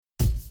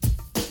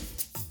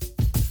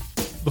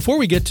Before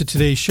we get to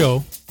today's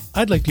show,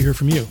 I'd like to hear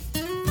from you.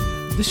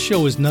 This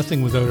show is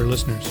nothing without our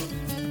listeners,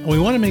 and we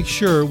want to make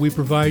sure we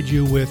provide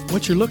you with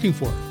what you're looking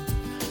for.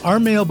 Our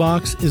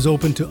mailbox is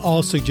open to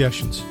all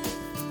suggestions.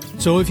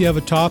 So if you have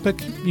a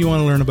topic you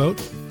want to learn about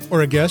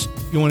or a guest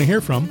you want to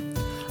hear from,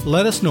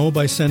 let us know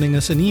by sending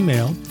us an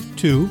email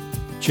to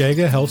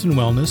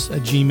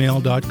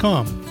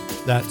chagahealthandwellness@gmail.com.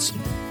 That's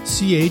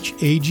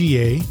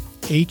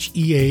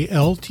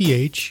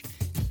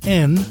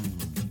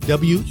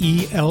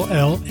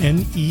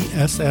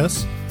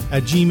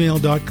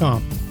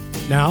CHAGAHEALTHNWELLNESS@gmail.com.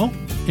 Now,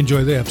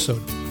 enjoy the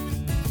episode.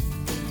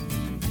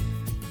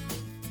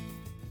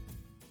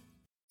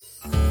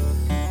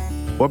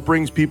 What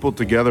brings people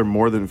together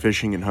more than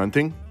fishing and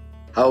hunting?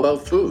 How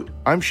about food?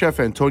 I'm Chef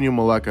Antonio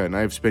Maleka, and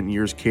I have spent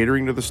years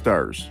catering to the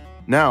stars.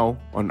 Now,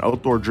 on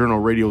Outdoor Journal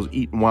Radio's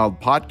Eatin' Wild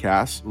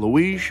podcast,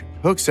 Louise,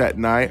 Hooksett,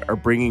 and I are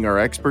bringing our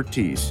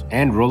expertise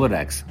and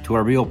Rolodex to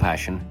our real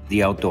passion,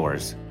 the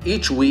outdoors.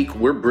 Each week,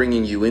 we're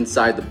bringing you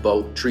inside the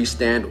boat, tree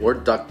stand, or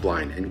duck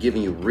blind and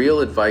giving you real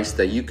advice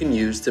that you can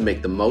use to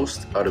make the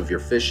most out of your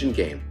fishing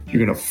game.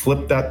 You're going to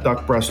flip that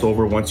duck breast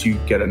over once you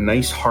get a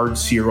nice hard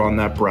sear on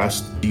that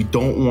breast. You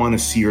don't want to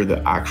sear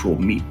the actual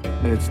meat.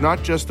 And it's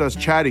not just us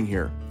chatting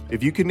here.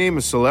 If you can name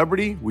a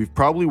celebrity, we've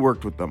probably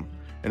worked with them.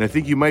 And I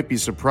think you might be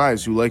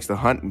surprised who likes to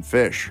hunt and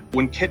fish.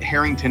 When Kit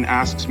Harington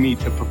asks me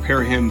to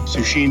prepare him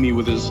sashimi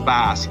with his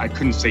bass, I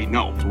couldn't say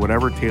no. So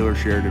whatever Taylor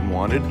Sheridan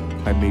wanted,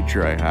 I made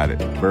sure I had it.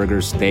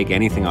 Burgers, steak,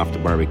 anything off the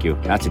barbecue.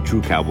 That's a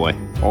true cowboy.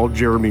 All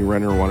Jeremy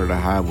Renner wanted to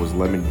have was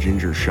lemon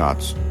ginger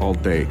shots all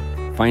day.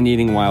 Find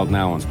Eating Wild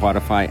now on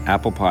Spotify,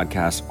 Apple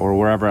Podcasts, or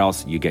wherever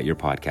else you get your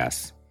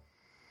podcasts.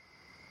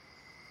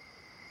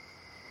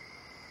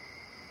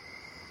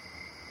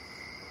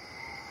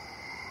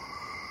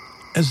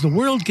 As the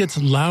world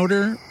gets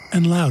louder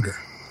and louder,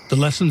 the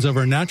lessons of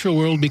our natural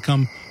world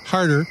become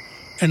harder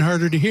and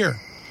harder to hear,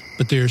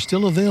 but they are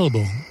still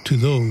available to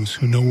those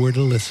who know where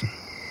to listen.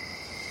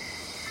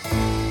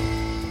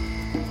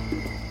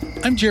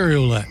 I'm Jerry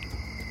Ouellette,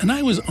 and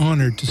I was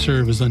honored to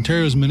serve as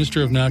Ontario's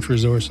Minister of Natural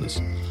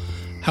Resources.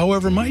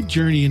 However, my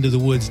journey into the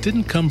woods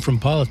didn't come from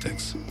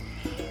politics.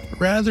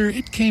 Rather,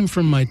 it came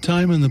from my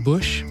time in the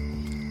bush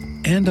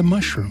and a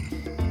mushroom.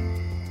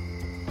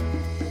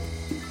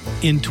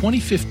 In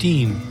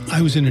 2015,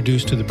 I was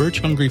introduced to the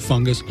birch-hungry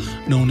fungus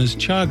known as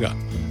chaga,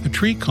 a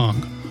tree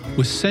conch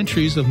with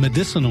centuries of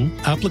medicinal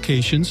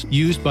applications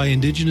used by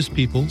Indigenous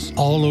peoples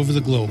all over the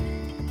globe.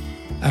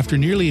 After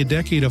nearly a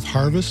decade of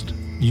harvest,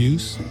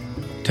 use,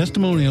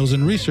 testimonials,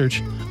 and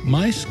research,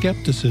 my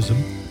skepticism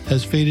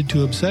has faded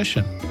to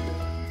obsession,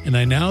 and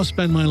I now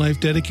spend my life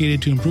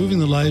dedicated to improving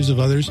the lives of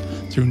others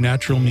through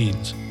natural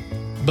means.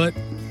 But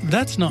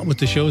that's not what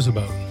the show's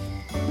about.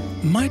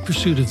 My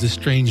pursuit of this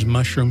strange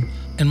mushroom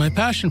and my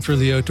passion for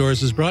the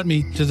outdoors has brought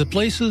me to the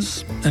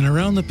places and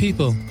around the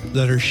people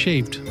that are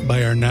shaped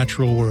by our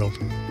natural world.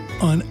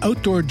 On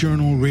Outdoor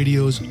Journal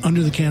Radio's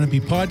Under the Canopy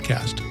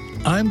podcast,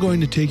 I'm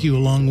going to take you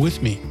along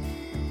with me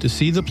to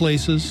see the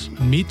places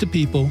and meet the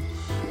people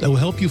that will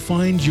help you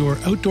find your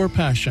outdoor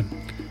passion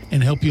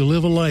and help you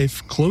live a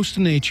life close to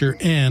nature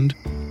and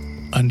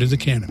under the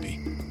canopy.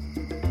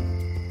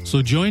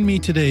 So join me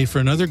today for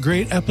another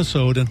great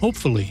episode, and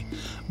hopefully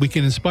we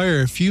can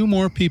inspire a few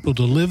more people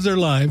to live their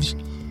lives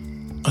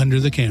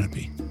under the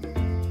canopy.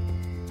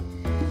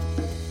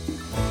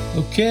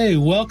 Okay,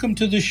 welcome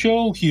to the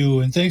show, Hugh,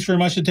 and thanks very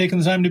much for taking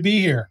the time to be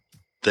here.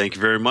 Thank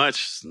you very much.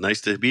 It's nice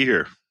to be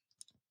here.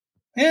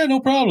 Yeah, no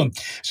problem.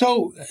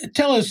 So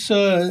tell us,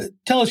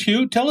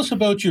 Hugh, tell us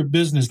about your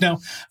business. Now,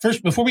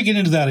 first, before we get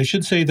into that, I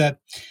should say that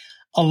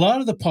a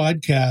lot of the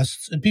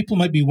podcasts, and people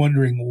might be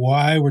wondering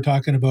why we're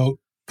talking about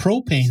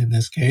propane in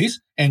this case,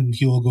 and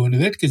Hugh will go into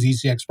that because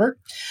he's the expert.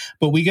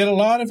 But we get a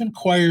lot of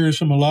inquiries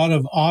from a lot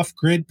of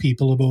off-grid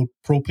people about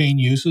propane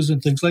uses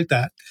and things like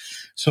that.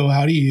 So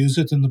how do you use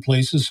it in the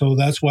places? So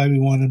that's why we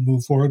want to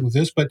move forward with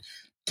this. But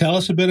tell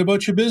us a bit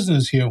about your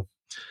business, Hugh.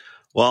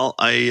 Well,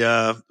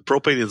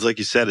 propane is, like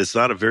you said, it's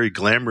not a very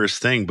glamorous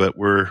thing, but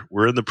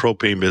we're in the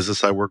propane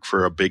business. I work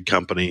for a big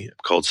company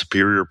called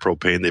Superior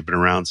Propane. They've been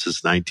around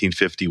since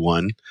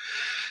 1951.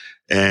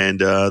 And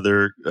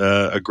they're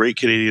a great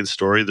Canadian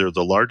story. They're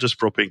the largest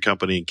propane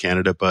company in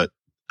Canada, but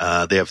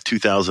they have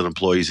 2,000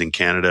 employees in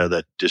Canada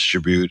that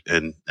distribute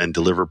and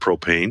deliver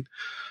propane.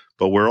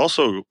 But we're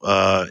also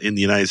in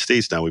the United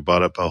States now. We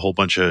bought up a whole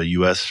bunch of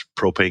U.S.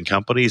 propane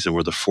companies, and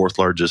we're the fourth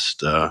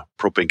largest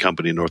propane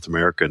company in North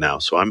America now.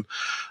 So I'm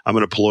an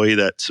employee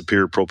at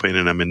Superior Propane,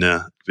 and I'm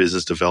in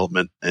business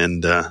development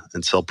and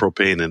sell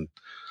propane. And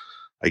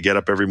I get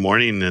up every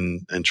morning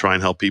and try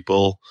and help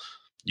people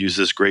use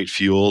this great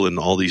fuel in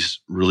all these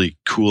really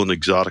cool and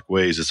exotic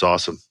ways. It's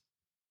awesome.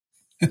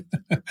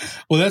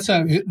 Well, that's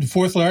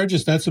fourth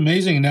largest. That's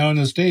amazing. And now in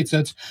the States,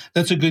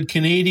 that's a good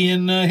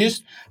Canadian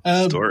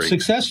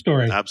success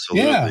story.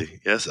 Absolutely. Yeah.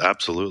 Yes,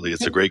 absolutely.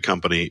 It's a great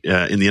company.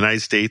 In the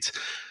United States,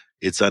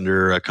 it's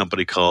under a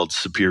company called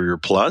Superior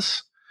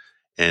Plus.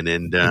 And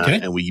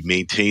and we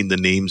maintain the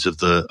names of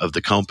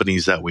the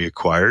companies that we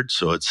acquired.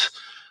 So it's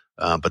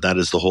but that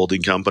is the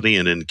holding company.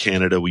 And in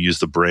Canada, we use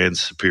the brand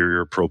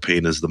Superior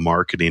Propane as the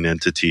marketing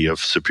entity of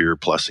Superior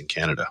Plus in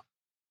Canada.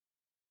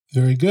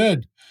 Very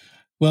good.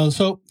 Well,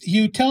 so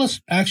you tell us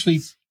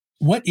actually,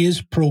 what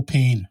is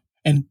propane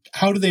and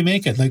how do they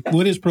make it? Like,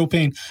 what is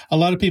propane? A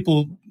lot of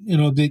people,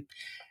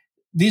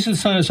 these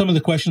are some of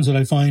the questions that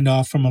I find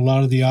off from a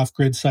lot of the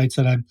off-grid sites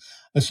that I'm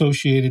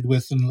associated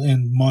with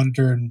and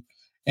monitor.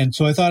 And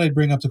so I thought I'd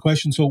bring up the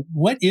question. So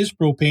what is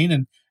propane,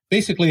 and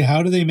basically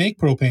how do they make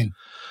propane?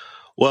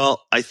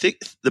 Well, I think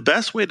the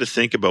best way to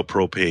think about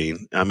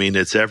propane, I mean,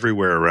 it's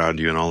everywhere around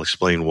you, and I'll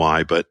explain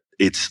why, but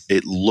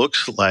it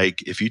looks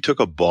like if you took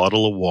a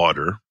bottle of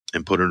water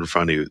and put it in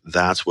front of you,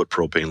 that's what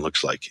propane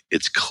looks like.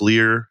 It's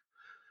clear,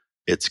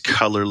 it's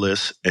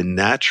colorless, and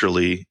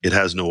naturally it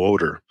has no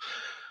odor.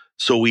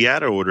 So we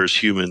add odor as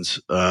humans,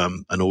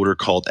 an odor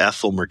called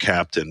ethyl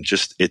mercaptan.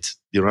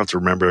 You don't have to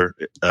remember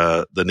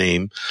the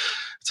name.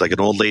 It's like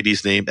an old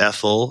lady's name,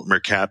 ethyl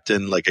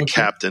mercaptan, like a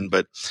captain,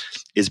 but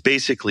it's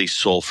basically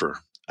sulfur.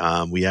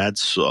 We add,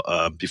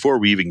 before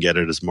we even get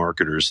it as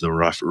marketers, the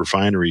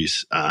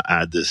refineries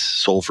add this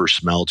sulfur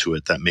smell to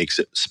it that makes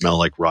it smell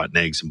like rotten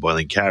eggs and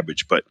boiling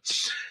cabbage. But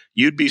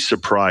you'd be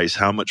surprised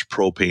how much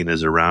propane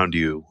is around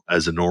you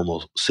as a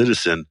normal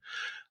citizen.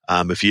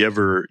 If you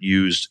ever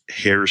used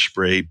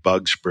hairspray,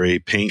 bug spray,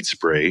 paint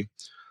spray,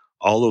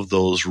 all of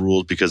those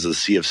rules, because of the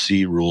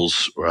CFC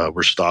rules,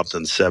 were stopped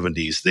in the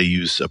 70s. They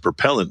use a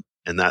propellant,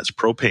 and that's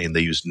propane. They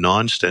use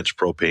non-stench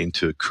propane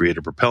to create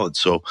a propellant.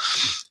 So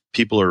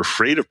people are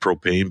afraid of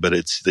propane, but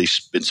they've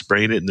been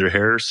spraying it in their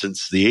hair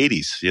since the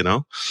 80s,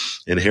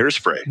 in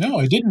hairspray. No,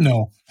 I didn't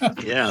know.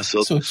 Yeah,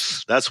 so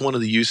that's one of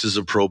the uses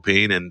of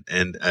propane.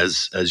 And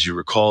as you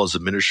recall, as a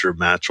Minister of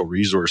Natural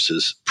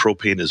Resources,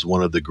 propane is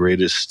one of the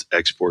greatest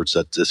exports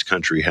that this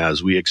country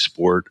has. We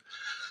export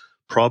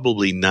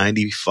probably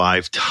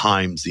 95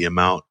 times the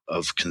amount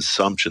of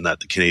consumption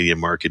that the Canadian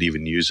market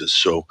even uses.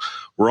 So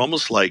we're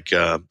almost like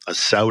a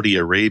Saudi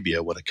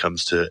Arabia when it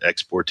comes to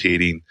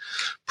exporting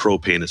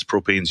propane.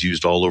 Propane's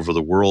used all over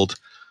the world.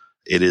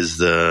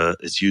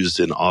 It's used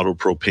in auto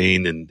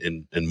propane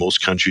in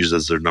most countries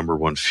as their number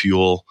one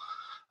fuel.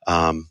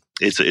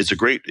 It's a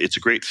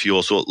great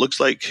fuel. So it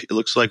looks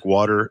like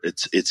water.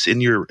 It's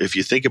in if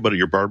you think about it,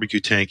 your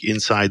barbecue tank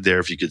inside there,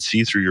 if you could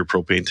see through your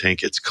propane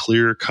tank, it's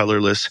clear,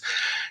 colorless,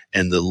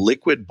 and the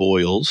liquid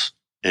boils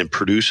and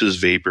produces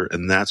vapor,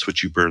 and that's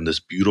what you burn, this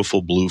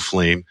beautiful blue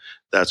flame.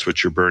 That's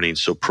what you're burning.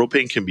 So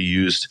propane can be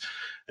used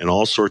in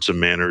all sorts of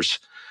manners.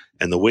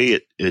 And the way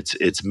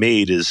it's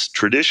made is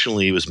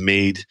traditionally it was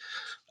made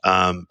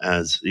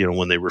as,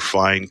 when they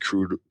refine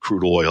crude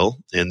oil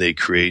and they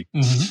create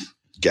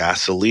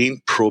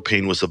gasoline.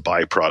 Propane was a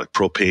byproduct.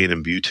 Propane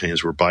and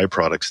butanes were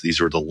byproducts.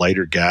 These were the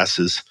lighter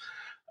gases.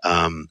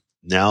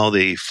 Now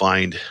they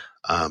find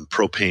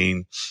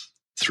propane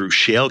through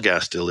shale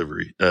gas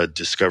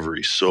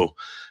discoveries. So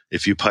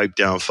if you pipe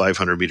down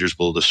 500 meters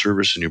below the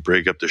surface and you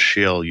break up the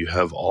shale, you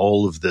have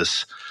all of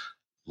this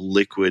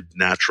liquid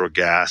natural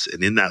gas.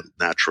 And in that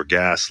natural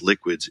gas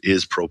liquids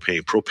is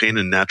propane. Propane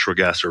and natural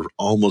gas are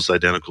almost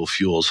identical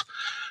fuels.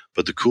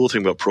 But the cool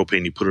thing about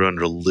propane, you put it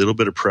under a little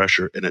bit of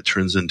pressure and it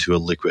turns into a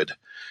liquid.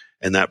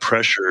 And that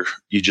pressure,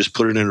 you just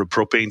put it in a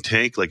propane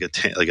tank, like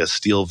a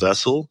steel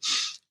vessel,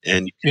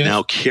 and you can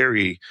now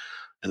carry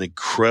an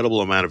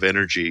incredible amount of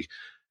energy.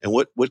 And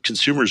what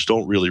consumers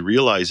don't really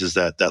realize is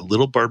that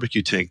little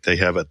barbecue tank they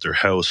have at their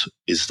house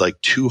is like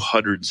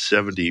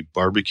 270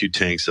 barbecue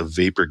tanks of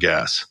vapor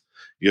gas.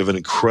 You have an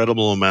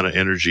incredible amount of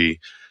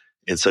energy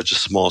in such a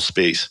small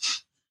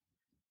space.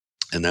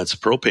 And that's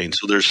propane.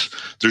 So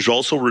there's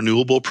also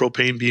renewable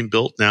propane being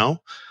built now.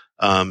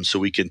 So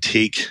we can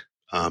take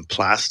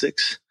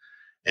plastics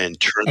and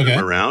turn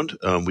them around.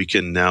 We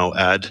can now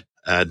add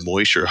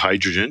moisture,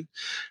 hydrogen,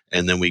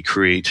 and then we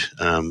create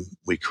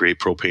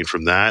propane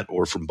from that,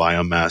 or from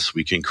biomass.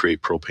 We can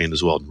create propane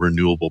as well,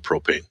 renewable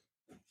propane.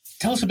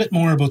 Tell us a bit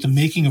more about the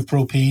making of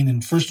propane.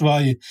 And first of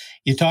all,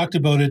 you talked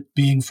about it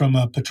being from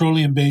a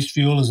petroleum-based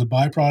fuel as a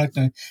byproduct.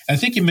 And I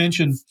think you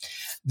mentioned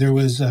there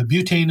was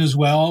butane as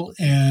well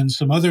and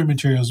some other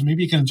materials.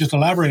 Maybe you can just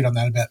elaborate on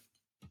that a bit.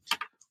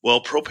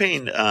 Well,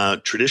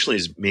 propane traditionally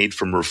is made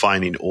from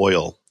refining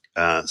oil.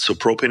 So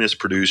propane is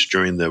produced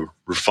during the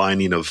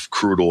refining of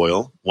crude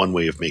oil, one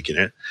way of making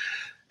it.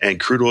 And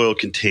crude oil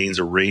contains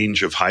a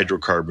range of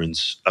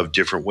hydrocarbons of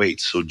different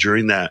weights. So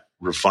during that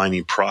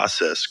refining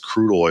process,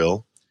 crude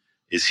oil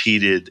is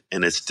heated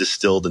and it's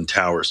distilled in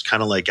towers,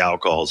 kind of like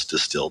alcohol is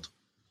distilled.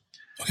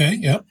 Okay,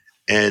 yeah.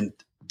 And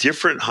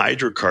different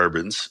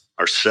hydrocarbons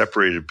are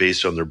separated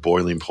based on their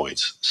boiling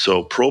points.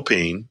 So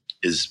propane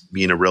is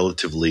being a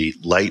relatively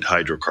light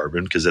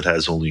hydrocarbon because it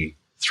has only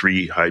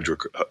three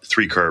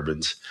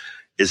carbons,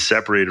 is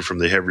separated from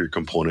the heavier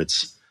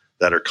components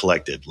that are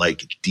collected,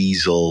 like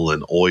diesel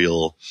and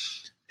oil.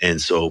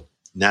 And so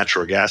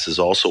natural gas is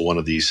also one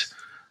of these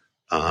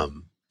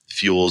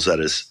fuels that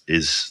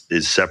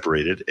is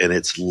separated, and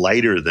it's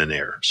lighter than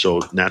air.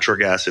 So natural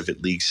gas, if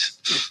it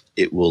leaks,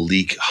 it will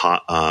leak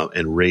hot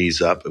and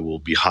raise up. It will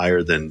be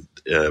higher than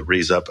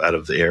raise up out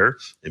of the air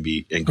and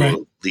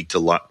leak to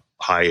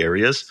high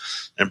areas,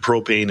 and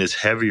propane is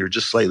heavier,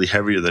 just slightly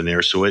heavier than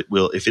air. So it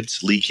will, if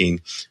it's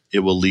leaking, it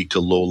will leak to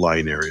low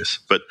lying areas.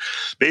 But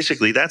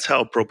basically, that's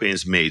how propane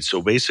is made.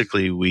 So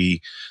basically,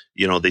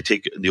 they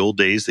take, in the old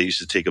days, they used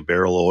to take a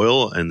barrel of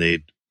oil and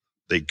they'd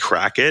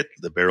crack it,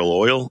 the barrel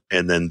oil,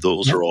 and then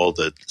those are all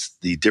the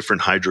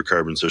different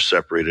hydrocarbons are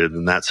separated,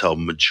 and that's how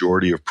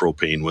majority of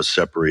propane was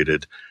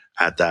separated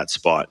at that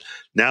spot.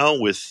 Now,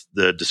 with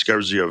the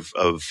discovery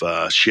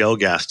of shale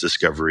gas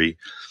discovery,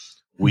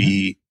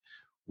 we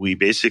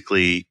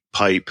basically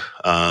pipe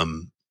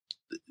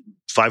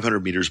 500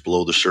 meters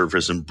below the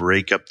surface and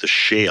break up the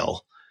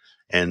shale.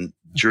 And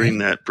during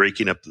that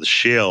breaking up the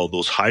shale,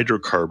 those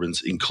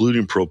hydrocarbons,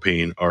 including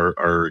propane,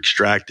 are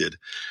extracted.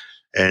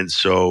 And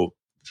so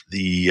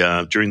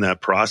during that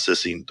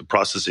processing, the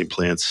processing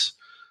plants,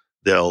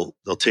 they'll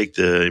take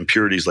the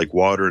impurities like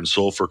water and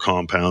sulfur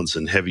compounds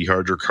and heavy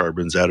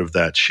hydrocarbons out of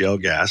that shale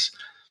gas,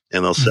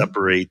 and they'll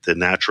separate the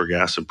natural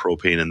gas and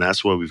propane. And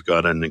that's why we've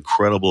got an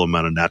incredible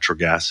amount of natural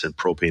gas and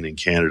propane in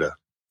Canada.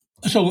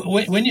 So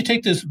when you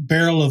take this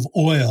barrel of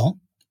oil,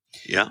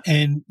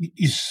 and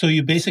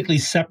you basically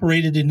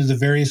separate it into the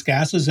various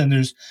gases, and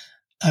there's,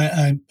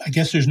 I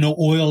guess there's no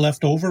oil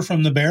left over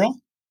from the barrel?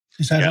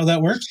 Is that how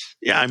that works?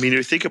 Yeah, I mean, if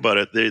you think about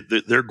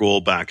it, their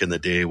goal back in the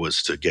day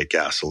was to get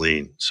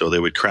gasoline. So they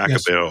would crack a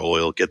barrel of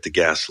oil, get the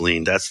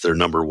gasoline. That's their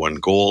number one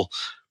goal.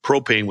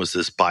 Propane was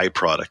this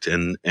byproduct,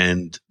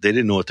 and they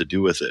didn't know what to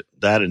do with it.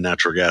 That and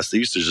natural gas, they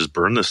used to just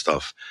burn this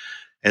stuff.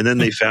 And then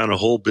they found a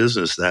whole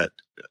business that,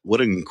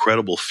 what an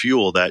incredible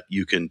fuel that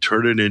you can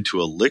turn it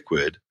into a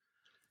liquid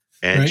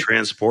and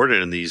transport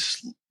it in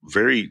these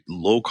very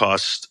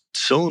low-cost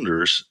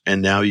cylinders,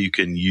 and now you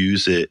can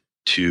use it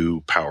to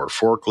power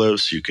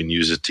forklifts, you can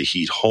use it to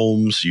heat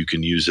homes, you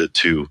can use it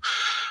to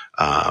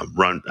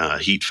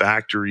heat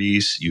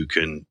factories, you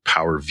can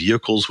power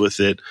vehicles with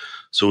it.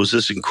 So it was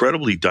this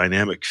incredibly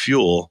dynamic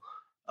fuel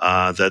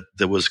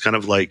that was kind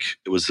of like,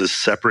 it was this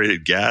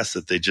separated gas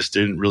that they just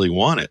didn't really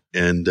want it.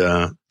 And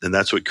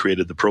that's what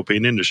created the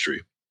propane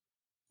industry.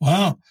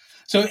 Wow.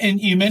 So,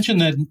 and you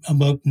mentioned that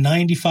about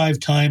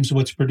 95 times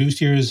what's produced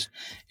here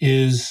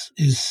is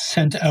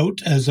sent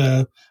out as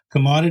a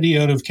commodity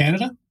out of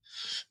Canada?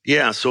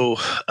 Yeah, so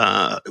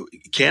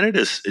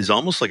Canada is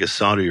almost like a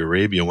Saudi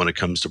Arabia when it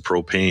comes to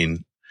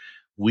propane.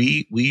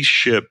 We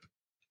ship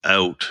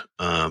out.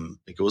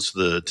 It goes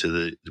to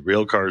the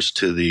rail cars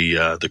to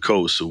the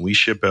coast, so we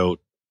ship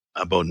out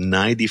about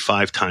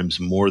 95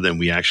 times more than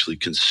we actually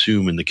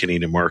consume in the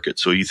Canadian market.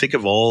 So you think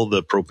of all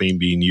the propane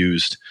being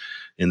used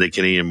in the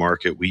Canadian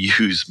market, we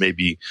use,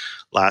 maybe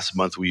last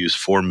month we used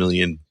 4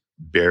 million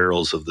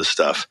barrels of the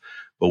stuff.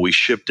 But we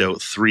shipped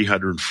out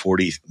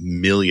 340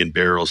 million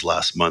barrels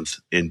last month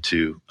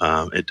into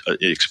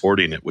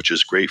exporting it, which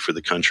is great for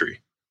the country.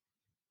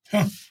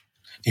 Huh.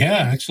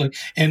 Yeah, actually.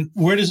 And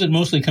where does it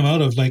mostly come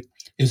out of? Like,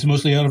 is it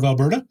mostly out of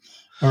Alberta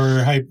or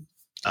on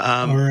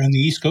the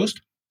East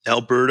Coast?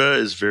 Alberta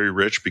is very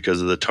rich because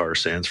of the tar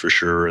sands for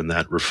sure, and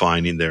that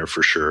refining there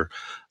for sure.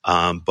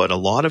 But a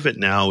lot of it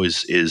now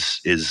is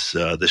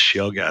the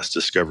shale gas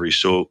discovery.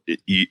 So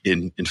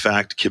in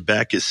fact,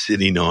 Quebec is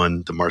sitting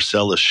on the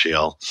Marcellus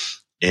shale.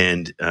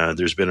 And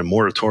there's been a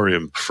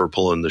moratorium for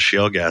pulling the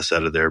shale gas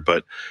out of there,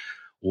 but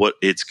what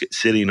it's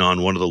sitting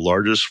on, one of the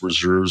largest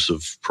reserves of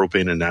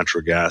propane and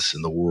natural gas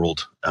in the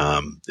world,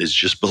 is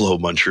just below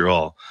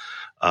Montreal.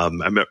 I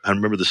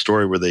remember the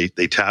story where they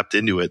tapped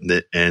into it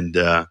and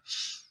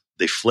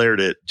they flared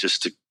it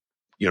just to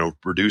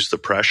reduce the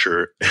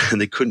pressure, and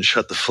they couldn't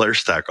shut the flare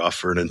stack off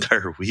for an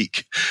entire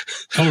week.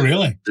 Oh,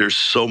 really? There's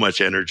so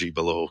much energy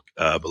below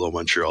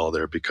Montreal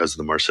there because of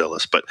the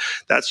Marcellus. But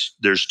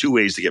there's two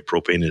ways to get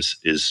propane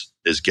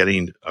is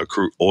getting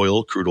crude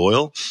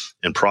oil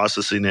and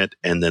processing it.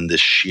 And then the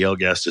shale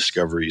gas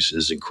discoveries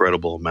is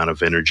incredible amount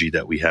of energy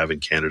that we have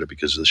in Canada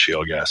because of the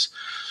shale gas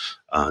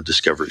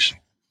discoveries.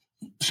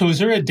 So is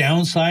there a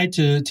downside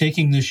to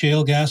taking the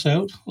shale gas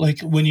out?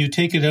 Like, when you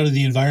take it out of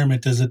the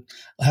environment, does it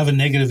have a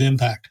negative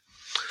impact?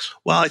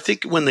 Well, I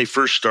think when they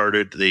first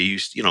started, they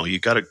used, you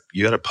got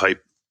to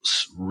pipe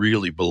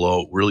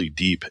really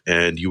deep,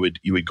 and you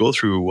would go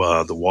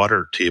through the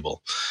water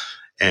table.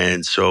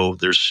 And so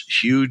there's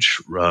huge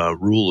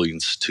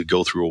rulings to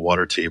go through a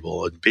water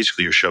table. And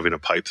basically, you're shoving a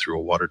pipe through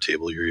a water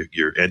table.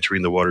 You're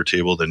entering the water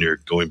table, then you're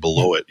going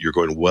below it. You're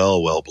going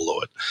well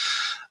below it.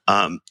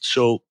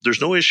 So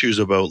there's no issues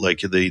about like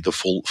the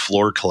full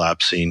floor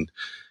collapsing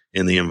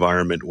in the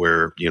environment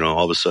where,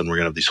 all of a sudden we're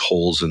going to have these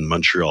holes in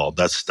Montreal.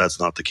 That's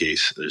not the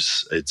case.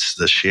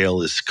 The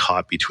shale is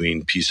caught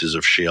between pieces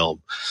of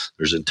shale.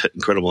 There's an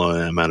incredible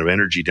amount of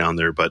energy down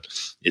there, but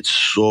it's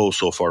so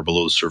far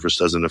below the surface,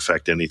 doesn't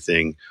affect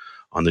anything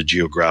on the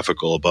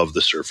geographical above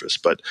the surface.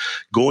 But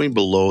going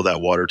below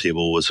that water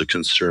table was a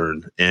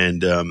concern.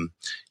 And,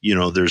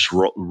 there's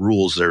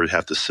rules there. You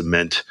have to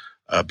cement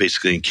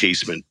basically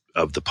encasement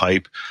of the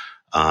pipe,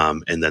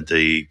 and that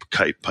the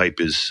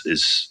pipe is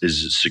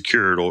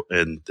secured,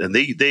 and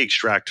they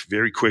extract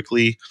very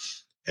quickly,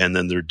 and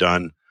then they're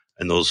done,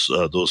 and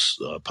those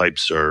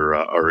pipes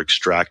are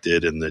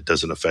extracted, and it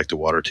doesn't affect the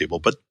water table.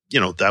 But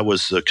that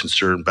was a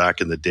concern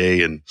back in the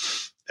day, and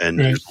Right.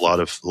 there's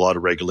a lot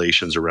of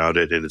regulations around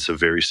it, and it's a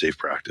very safe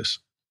practice.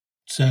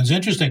 Sounds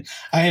interesting.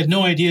 I had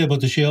no idea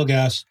about the shale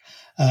gas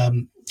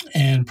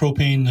and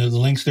propane, the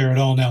links there at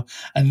all. Now,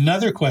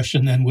 another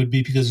question then would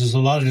be, because there's a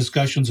lot of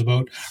discussions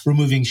about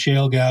removing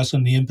shale gas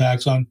and the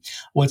impacts on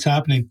what's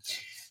happening.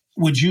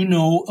 Would you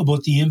know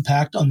about the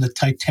impact on the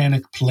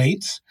Titanic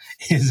plates?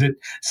 Is it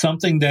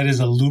something that is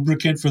a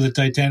lubricant for the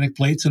Titanic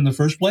plates in the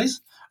first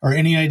place? Or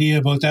any idea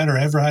about that, or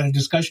ever had a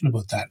discussion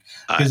about that?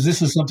 Because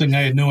this is something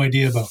I had no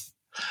idea about.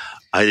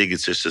 I think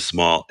it's just a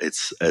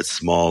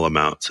small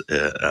amount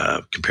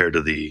compared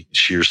to the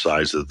sheer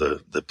size of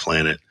the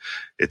planet.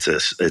 It's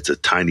a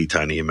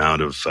tiny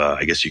amount of,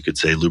 I guess you could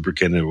say,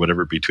 lubricant or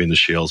whatever between the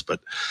shales,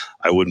 but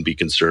I wouldn't be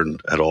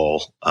concerned at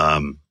all.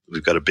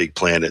 We've got a big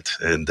planet,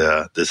 and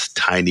this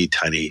tiny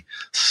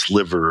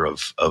sliver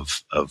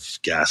of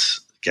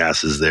gas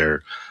is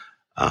there.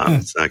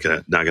 It's not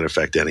gonna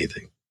affect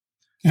anything.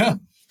 Yeah,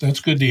 that's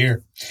good to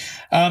hear.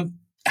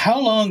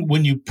 How long,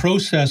 when you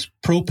process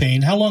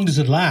propane, how long does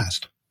it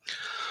last?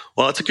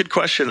 Well, it's a good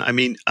question. I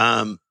mean,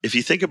 if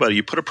you think about it,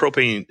 you put a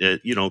propane,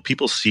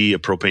 people see a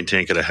propane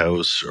tank at a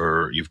house,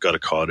 or you've got a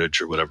cottage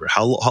or whatever.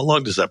 How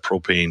long does that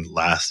propane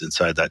last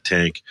inside that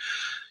tank?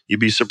 You'd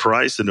be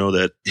surprised to know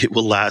that it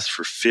will last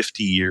for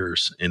 50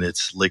 years in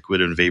its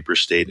liquid and vapor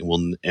state,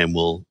 and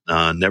will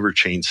never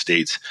change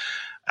states.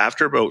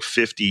 After about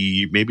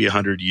 50, maybe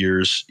 100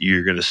 years,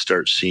 you're going to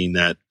start seeing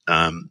that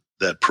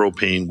that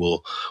propane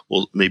will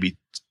maybe.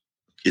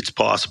 It's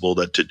possible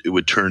that it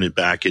would turn it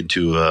back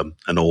into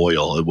an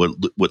oil,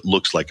 what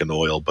looks like an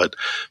oil, but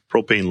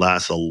propane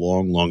lasts a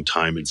long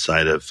time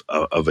inside of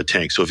a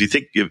tank. So if you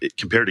think,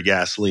 compared to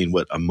gasoline,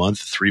 a month,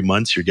 3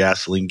 months, your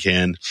gasoline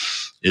can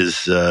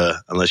is,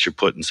 unless you're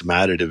putting some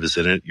additives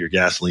in it, your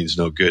gasoline's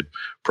no good.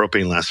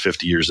 Propane lasts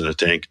 50 years in a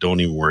tank. Don't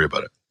even worry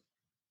about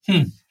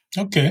it.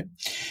 Okay. And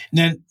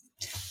then,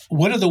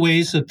 what are the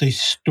ways that they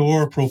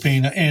store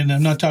propane? And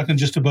I'm not talking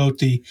just about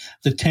the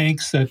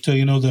tanks that,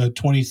 the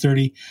 20,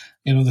 30,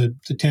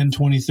 the 10,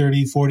 20,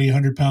 30, 40,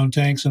 100-pound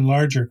tanks and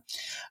larger.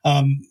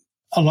 A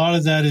lot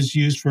of that is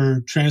used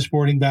for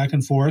transporting back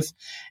and forth,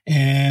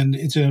 and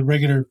it's a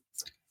regular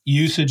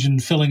usage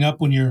and filling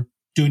up when you're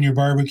doing your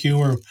barbecue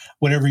or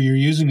whatever you're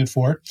using it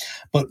for.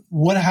 But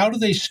how do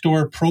they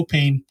store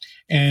propane?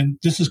 And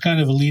this is kind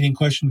of a leading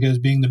question, because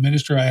being the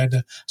minister, I had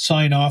to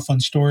sign off on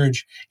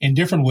storage in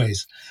different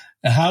ways.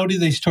 How do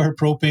they store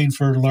propane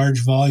for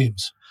large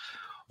volumes?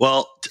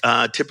 Well,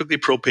 typically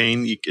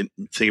propane, you can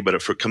think about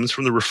it, it comes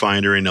from the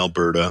refinery in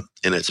Alberta,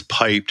 and it's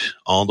piped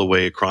all the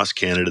way across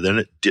Canada. Then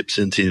it dips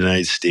into the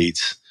United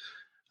States,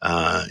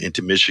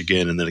 into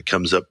Michigan, and then it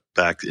comes up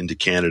back into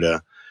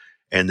Canada.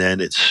 And then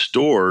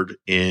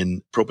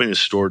propane is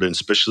stored in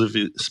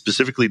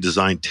specifically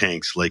designed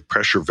tanks, like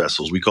pressure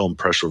vessels. We call them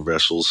pressure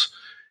vessels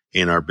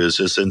in our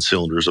business, and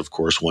cylinders, of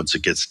course, once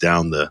it gets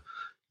down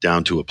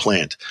to a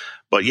plant.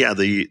 But yeah,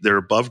 they're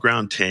above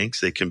ground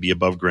tanks. They can be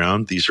above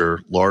ground. These are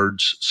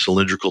large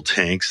cylindrical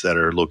tanks that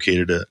are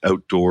located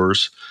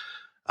outdoors.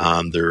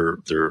 They're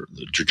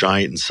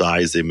giant in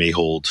size. They may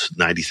hold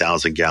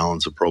 90,000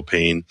 gallons of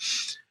propane.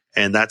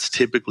 And that's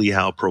typically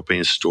how propane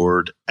is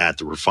stored at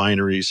the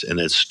refineries, and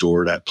it's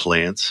stored at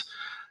plants.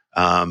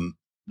 The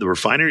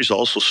refineries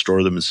also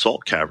store them in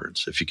salt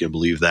caverns, if you can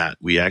believe that.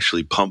 We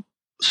actually pump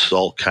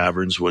salt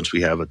caverns once we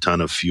have a ton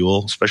of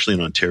fuel, especially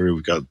in Ontario.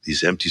 We've got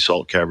these empty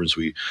salt caverns.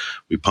 We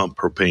pump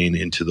propane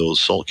into those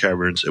salt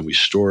caverns, and we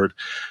store it,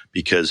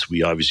 because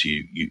we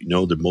obviously,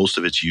 that most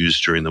of it's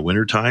used during the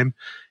wintertime,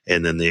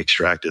 and then they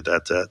extract it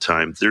at that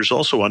time. There's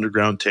also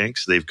underground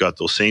tanks. They've got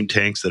those same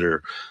tanks that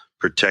are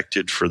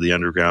protected for the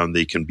underground.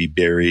 They can be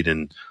buried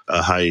in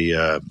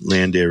high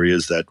land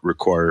areas that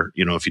require,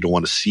 if you don't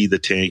want to see the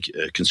tank,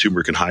 a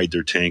consumer can hide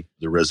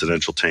their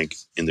residential tank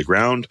in the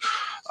ground.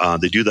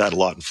 They do that a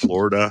lot in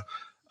Florida.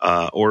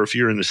 Or if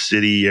you're in a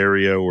city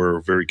area or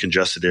a very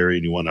congested area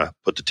and you want to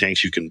put the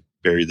tanks, you can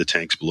bury the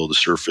tanks below the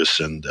surface,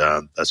 and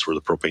that's where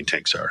the propane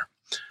tanks are.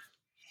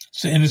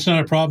 So, and it's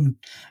not a problem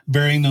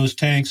burying those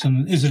tanks.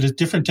 And is it a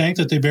different tank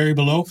that they bury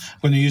below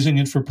when they're using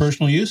it for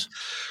personal use,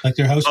 like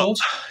their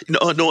households?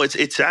 No.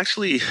 It's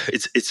actually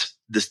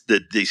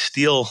the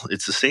steel.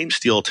 It's the same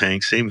steel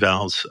tank, same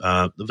valves.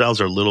 The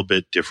valves are a little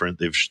bit different.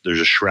 There's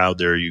a shroud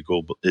there. You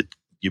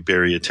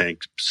bury a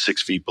tank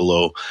 6 feet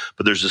below,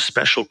 but there's a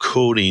special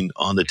coating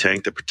on the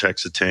tank that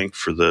protects the tank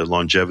for the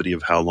longevity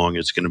of how long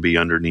it's going to be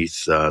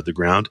underneath the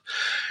ground.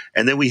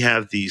 And then we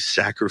have these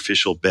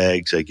sacrificial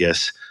bags, I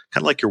guess,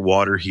 kind of like your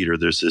water heater.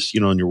 There's this,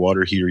 in your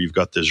water heater, you've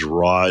got this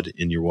rod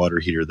in your water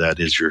heater that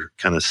is your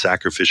kind of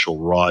sacrificial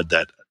rod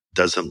that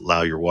doesn't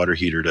allow your water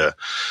heater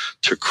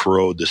to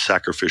corrode. The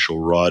sacrificial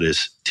rod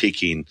is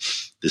taking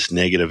this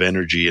negative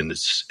energy, and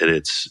it's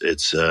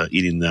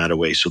eating that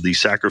away. So these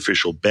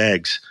sacrificial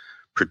bags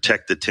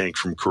protect the tank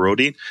from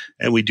corroding,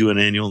 and we do an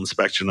annual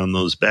inspection on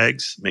those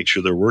bags, make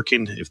sure they're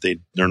working. If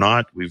they're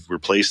not, we've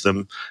replaced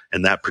them,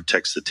 and that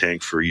protects the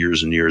tank for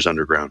years and years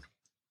underground.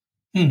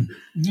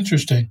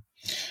 Interesting.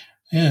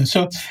 Yeah.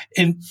 So,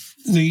 and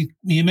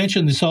you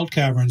mentioned the salt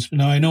caverns.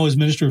 Now, I know as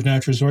Minister of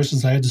Natural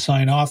Resources, I had to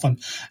sign off on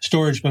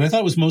storage, but I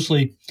thought it was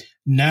mostly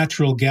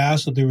natural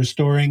gas that they were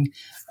storing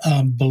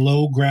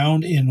below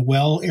ground in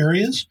well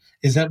areas.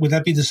 Would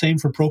that be the same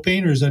for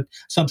propane, or is that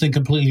something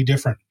completely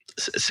different?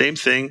 Same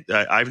thing.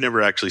 I've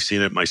never actually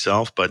seen it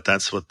myself, but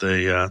that's what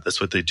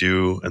they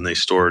do, and they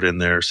store it in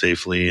there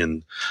safely.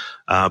 And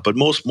but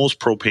most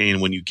propane,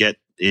 when you get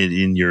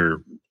in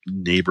your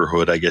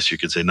neighborhood, I guess you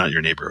could say, not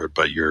your neighborhood,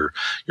 but your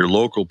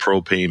local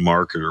propane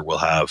marketer will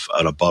have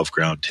an above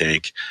ground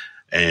tank,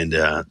 and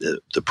the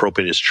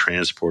propane is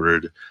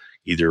transported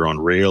either on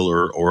rail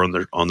or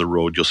on the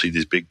road. You'll see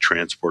these big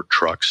transport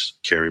trucks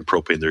carrying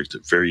propane. They're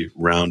very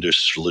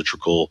roundish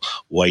cylindrical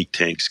white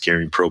tanks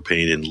carrying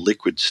propane in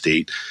liquid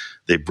state.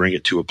 They bring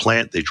it to a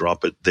plant, they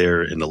drop it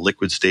there in a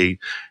liquid state,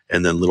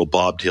 and then little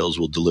bobtails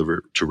will deliver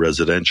it to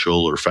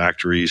residential or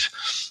factories.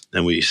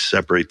 And we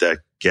separate that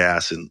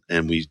gas and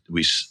we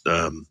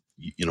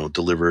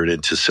deliver it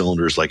into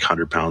cylinders, like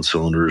 100-pound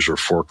cylinders or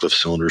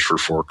forklift cylinders for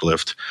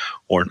forklift,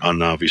 or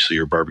obviously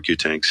your barbecue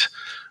tanks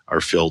are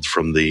filled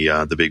from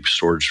the big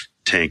storage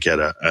tank at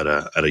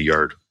a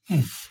yard.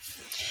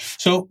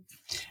 So,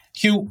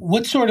 Hugh,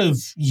 what sort of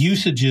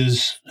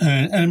usages,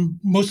 and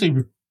I'm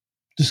mostly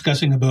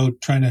discussing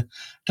about trying to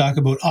talk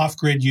about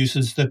off-grid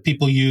uses that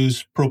people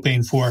use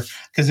propane for,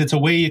 because it's a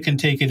way you can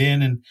take it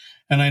in.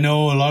 And I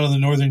know a lot of the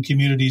northern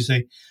communities,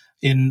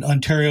 in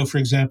Ontario, for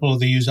example,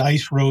 they use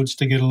ice roads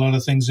to get a lot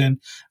of things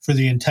in for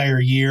the entire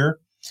year.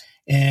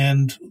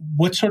 And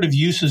what sort of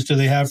uses do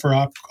they have for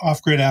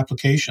off-grid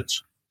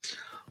applications?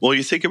 Well,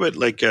 you think about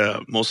like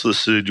most of the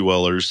city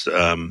dwellers,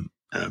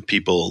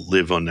 people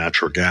live on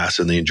natural gas,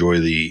 and they enjoy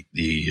the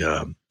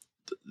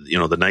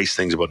nice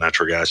things about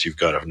natural gas. You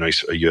got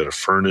a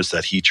furnace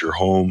that heats your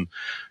home.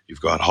 You've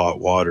got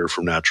hot water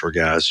from natural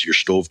gas. Your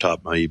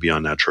stovetop might be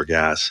on natural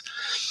gas.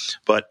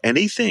 But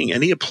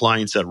any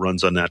appliance that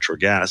runs on natural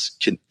gas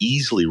can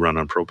easily run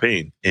on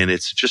propane, and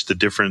it's just a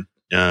different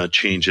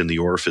change in the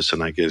orifice,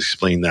 and I can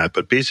explain that.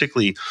 But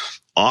basically,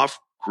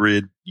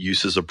 off-grid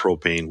uses of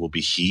propane will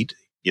be heating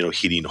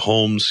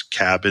homes,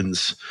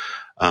 cabins,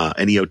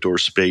 any outdoor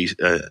space.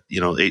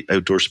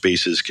 Outdoor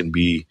spaces can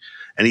be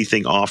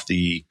anything off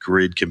the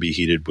grid can be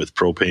heated with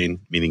propane,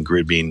 meaning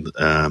grid being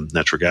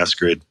natural gas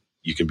grid.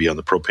 You can be on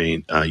the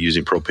propane,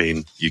 using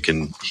propane. You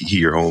can heat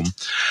your home.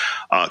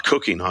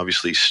 Cooking,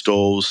 obviously,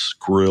 stoves,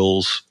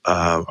 grills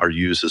are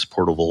used as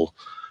portable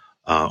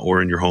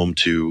or in your home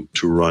to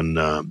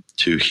run,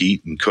 to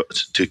heat and cook.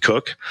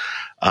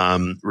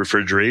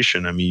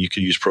 Refrigeration, I mean, you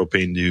could use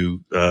propane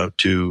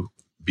to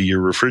be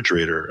your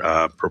refrigerator.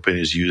 Propane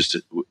is used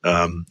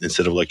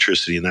instead of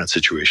electricity in that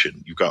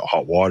situation. You've got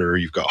hot water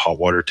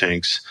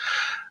tanks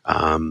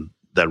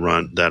that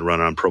run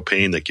on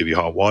propane that give you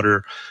hot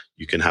water.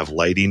 You can have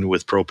lighting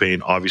with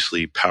propane.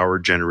 Obviously, power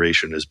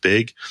generation is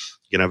big.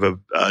 You can have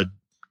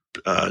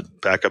a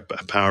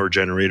backup power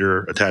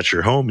generator attached to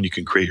your home, and you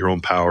can create your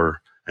own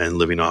power and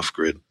living off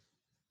grid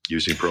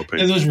using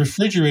propane. And those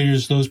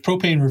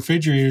propane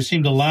refrigerators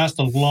seem to last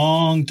a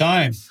long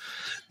time.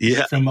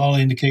 Yeah, from all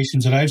the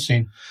indications that I've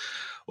seen.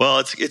 Well,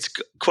 it's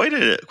quite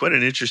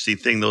an interesting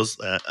thing. Those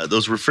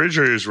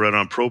refrigerators run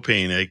on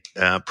propane.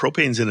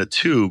 Propane's in a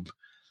tube,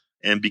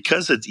 and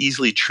because it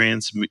easily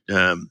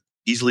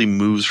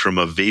moves from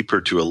a vapor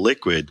to a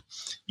liquid,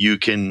 you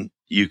can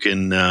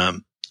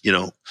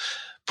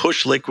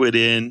push liquid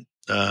in,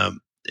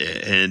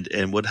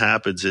 and what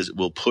happens is it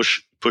will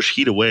push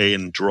heat away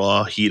and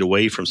draw heat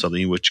away from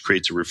something, which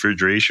creates a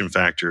refrigeration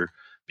factor,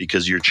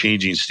 because you're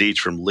changing states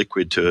from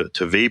liquid to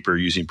vapor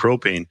using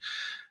propane.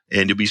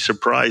 And you'll be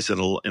surprised that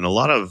in a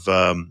lot of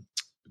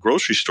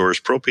grocery stores,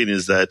 propane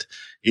is that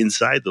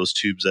inside those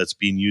tubes that's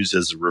being used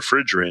as a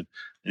refrigerant,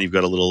 and you've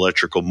got a little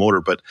electrical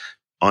motor. But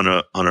on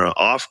an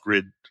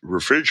off-grid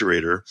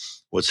refrigerator,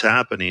 what's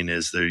happening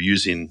is they're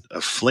using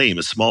a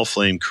small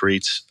flame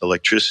creates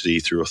electricity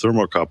through a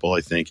thermocouple,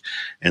 I think,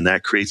 and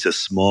that creates a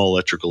small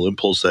electrical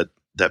impulse that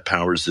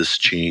powers this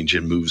change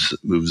and moves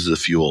the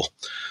fuel.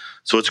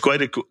 So it's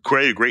quite a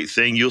great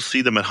thing. You'll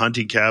see them at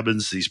hunting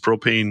cabins, these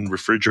propane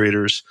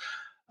refrigerators.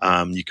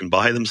 You can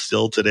buy them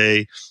still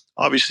today.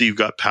 Obviously, you've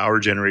got power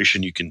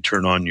generation. You can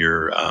turn on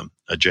your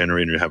a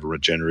generator, have a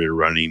generator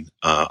running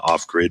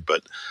off grid,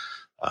 but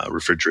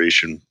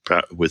refrigeration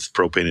with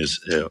propane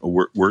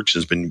works,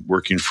 has been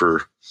working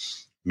for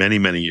many,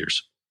 many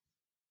years.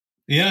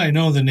 Yeah, I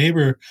know the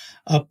neighbor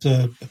up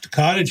the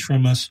cottage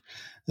from us,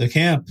 the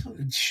camp,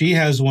 she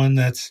has one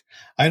that's,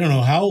 I don't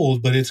know how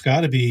old, but it's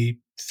got to be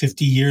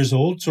 50 years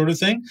old sort of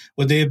thing.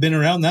 Would they have been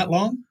around that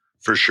long?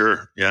 For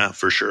sure. Yeah,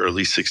 for sure. At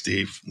least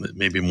 60,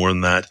 maybe more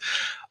than that.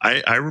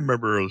 I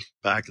remember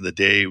back in the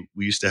day,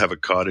 we used to have a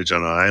cottage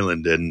on an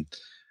island, and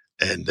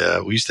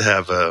we used to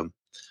have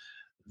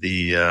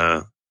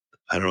the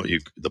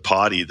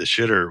potty, the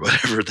shitter,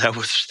 whatever that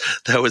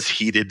was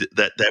heated.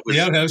 That was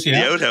the outhouse.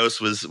 Yeah, the outhouse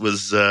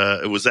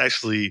was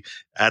actually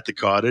at the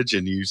cottage,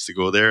 and you used to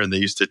go there, and they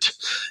used to.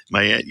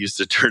 My aunt used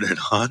to turn it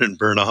on and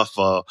burn off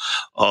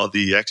all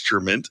the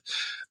excrement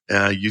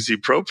using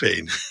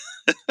propane.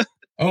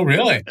 Oh,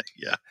 really?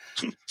 Yeah.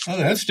 Oh,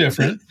 that's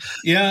different.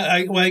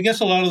 Yeah, I guess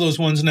a lot of those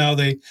ones now,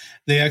 they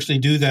actually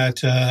do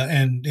that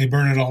and they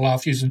burn it all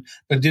off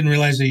but didn't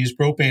realize they use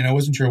propane. I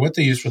wasn't sure what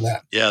they use for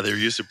that. Yeah, they're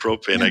using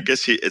propane. Yeah. I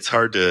guess it's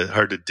hard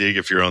to dig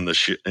if you're on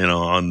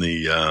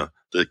the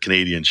the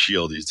Canadian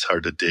Shield. It's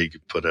hard to dig.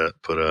 Put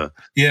a.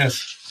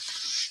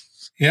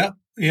 Yes. Yeah.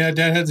 Yeah,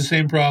 Dad had the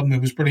same problem.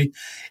 It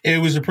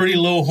was a pretty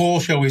low hole,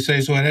 shall we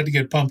say, so it had to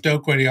get pumped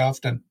out quite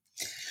often.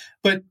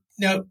 But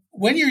now,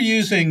 when you're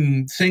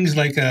using things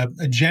like a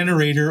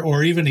generator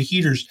or even a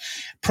heaters,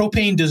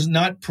 propane does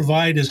not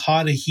provide as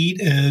hot a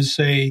heat as,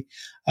 say,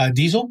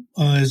 diesel.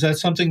 Is that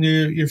something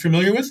you're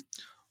familiar with?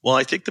 Well,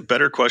 I think the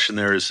better question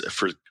there is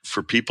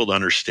for people to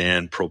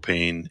understand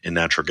propane and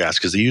natural gas,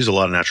 because they use a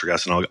lot of natural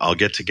gas, and I'll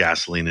get to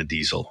gasoline and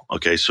diesel.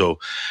 Okay, so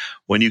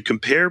when you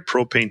compare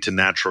propane to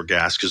natural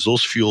gas, because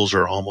those fuels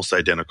are almost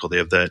identical, they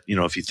have that,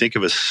 if you think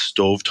of a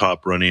stovetop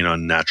running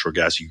on natural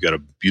gas, you got a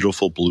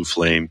beautiful blue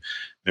flame.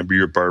 Remember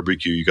your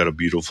barbecue, you got a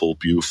beautiful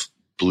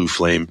blue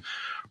flame.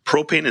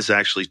 Propane is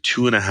actually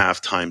 2.5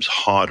 times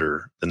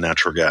hotter than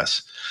natural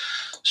gas.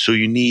 So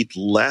you need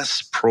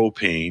less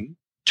propane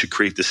to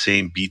create the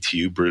same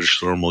BTU, British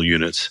thermal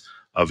units,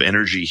 of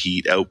energy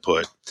heat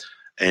output.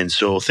 And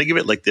so think of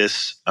it like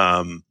this,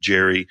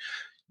 Jerry.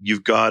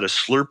 You've got a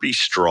Slurpee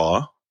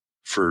straw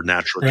for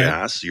natural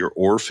gas. Your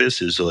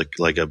orifice is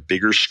like a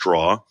bigger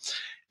straw.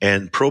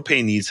 And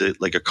propane needs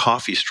like a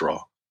coffee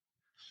straw.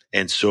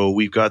 And so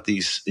we've got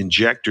these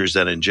injectors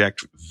that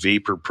inject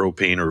vapor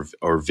propane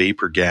or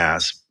vapor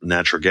gas,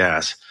 natural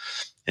gas.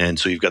 And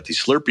so you've got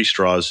these Slurpee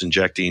straws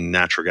injecting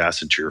natural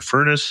gas into your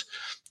furnace,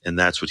 and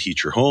that's what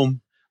heats your home.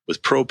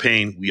 With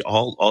propane,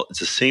 it's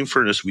the same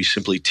furnace. We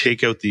simply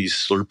take out these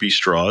Slurpee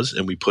straws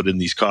and we put in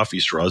these coffee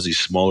straws, these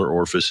smaller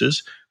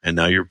orifices, and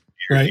now your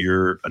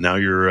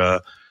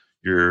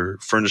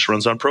furnace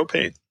runs on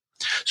propane.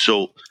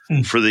 So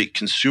for the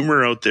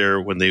consumer out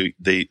there, when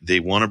they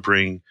want to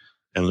bring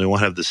and they want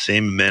to have the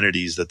same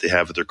amenities that they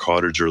have at their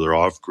cottage or their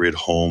off-grid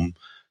home,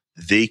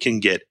 they can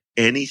get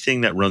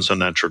anything that runs on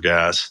natural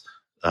gas.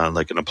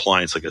 Like an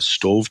appliance, like a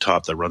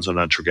stovetop that runs on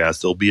natural gas,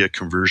 there'll be a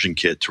conversion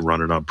kit to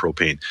run it on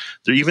propane.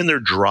 Even their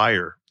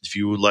dryer, if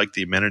you would like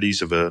the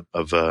amenities of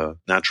a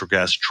natural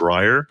gas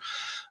dryer,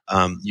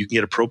 you can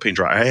get a propane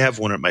dryer. I have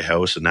one at my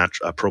house, a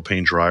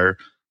propane dryer.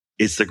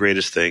 It's the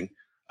greatest thing.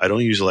 I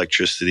don't use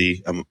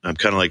electricity. I'm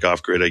kind of like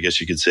off grid, I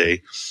guess you could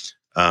say.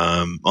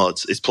 Well,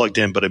 it's plugged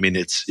in, but I mean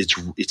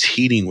it's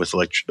heating with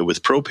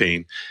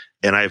propane,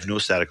 and I have no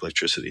static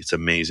electricity. It's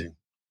amazing.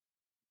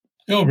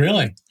 Oh,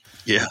 really?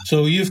 Yeah.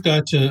 So because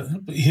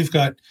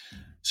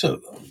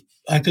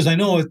I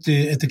know at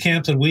the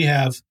camp that we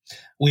have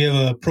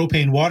a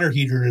propane water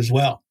heater as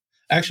well.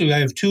 Actually, I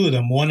have two of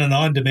them, one an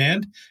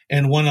on-demand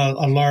and one a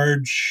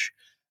large,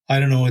 I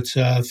don't know, it's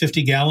a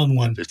 50-gallon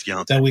one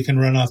 50-gallon that we can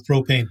run off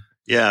propane.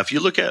 Yeah. If you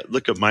look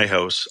at my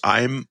house,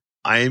 I'm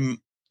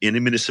in a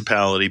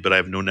municipality, but I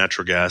have no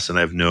natural gas and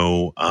I have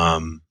no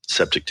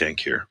septic tank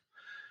here.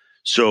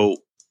 So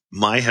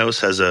my house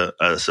has a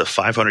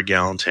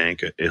 500-gallon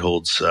tank. It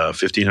holds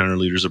 1,500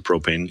 liters of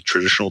propane.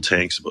 Traditional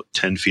tank's about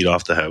 10 feet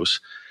off the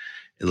house.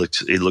 It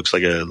looks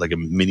like a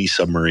mini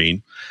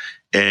submarine.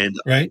 And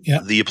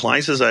the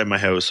appliances I have in my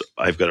house,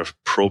 I've got a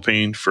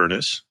propane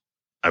furnace.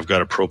 I've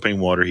got a propane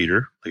water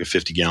heater, like a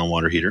 50-gallon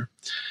water heater.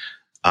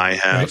 I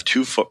have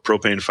two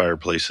propane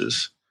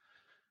fireplaces.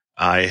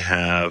 I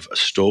have a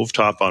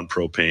stovetop on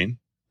propane.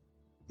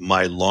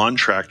 My lawn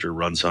tractor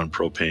runs on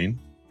propane.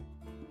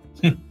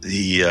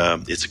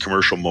 It's a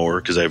commercial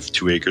mower because I have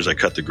 2 acres. I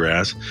cut the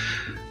grass.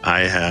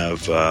 I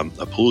have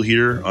a pool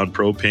heater on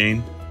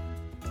propane.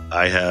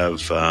 I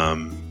have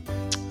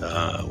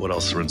what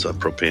else runs on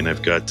propane?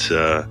 I've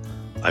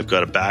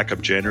got a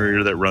backup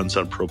generator that runs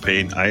on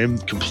propane. I am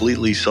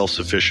completely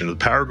self-sufficient. If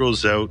the power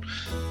goes out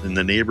in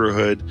the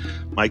neighborhood,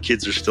 my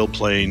kids are still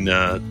playing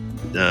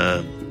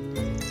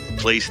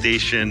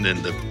PlayStation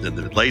and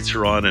the lights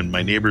are on and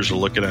my neighbors are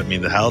looking at me.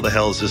 How the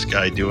hell is this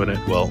guy doing it?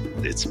 Well,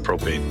 it's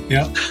propane.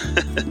 Yeah.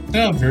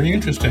 Yeah, very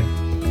interesting.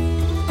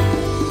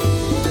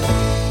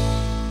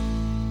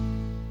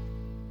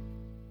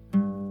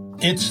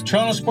 It's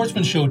Toronto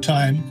Sportsman Show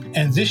time,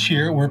 and this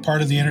year we're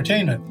part of the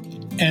entertainment.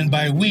 And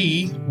by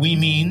we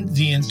mean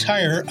the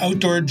entire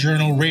Outdoor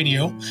Journal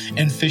Radio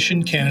and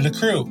Fishin' Canada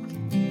crew.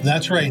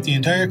 That's right, the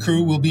entire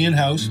crew will be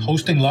in-house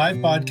hosting live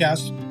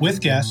podcasts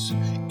with guests,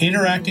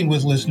 interacting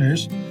with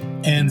listeners,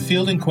 and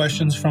fielding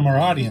questions from our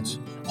audience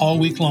all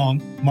week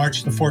long,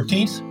 March the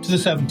 14th to the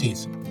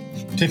 17th.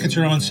 Tickets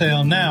are on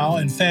sale now,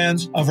 and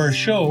fans of our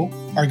show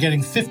are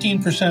getting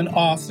 15%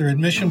 off their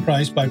admission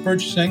price by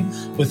purchasing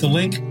with the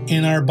link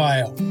in our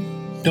bio.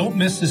 Don't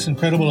miss this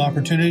incredible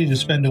opportunity to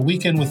spend a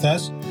weekend with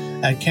us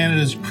at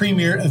Canada's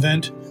premier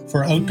event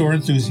for outdoor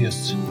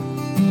enthusiasts.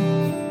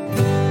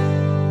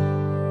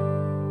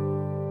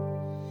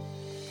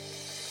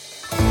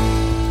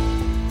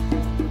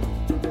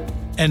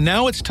 And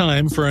now it's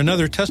time for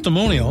another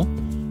testimonial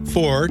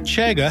for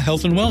Chaga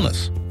Health and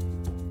Wellness.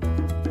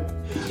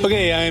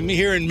 Okay, I'm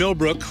here in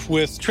Millbrook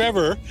with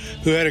Trevor,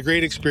 who had a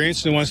great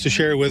experience and wants to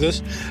share it with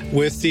us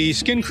with the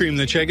skin cream,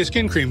 the Chaga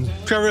skin cream.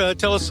 Trevor,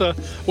 tell us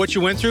what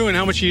you went through and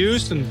how much you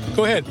used, and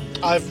go ahead.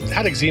 I've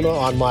had eczema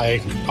on my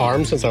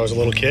arm since I was a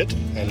little kid,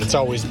 and it's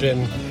always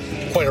been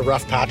quite a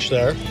rough patch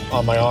there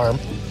on my arm.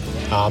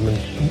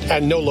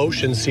 And no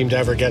lotion seemed to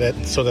ever get it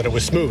so that it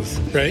was smooth.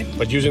 Right.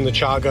 But using the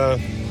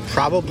Chaga,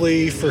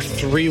 probably for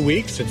 3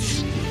 weeks, it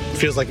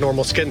feels like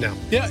normal skin now.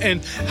 Yeah,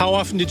 and how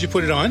often did you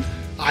put it on?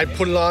 I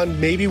put it on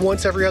maybe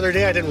once every other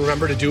day. I didn't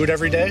remember to do it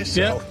every day.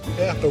 So,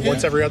 but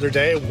once every other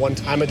day, one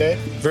time a day.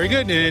 Very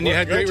good. And you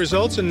had great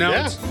results, and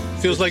now it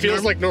feels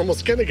like normal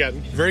skin again.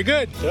 Very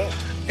good. Yeah.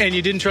 And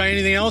you didn't try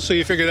anything else, so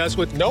you figured that's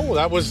what... No,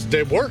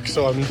 it worked,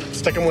 so I'm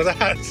sticking with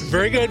that.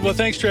 Very good. Well,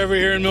 thanks, Trevor,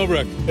 here in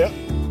Millbrook. Yeah.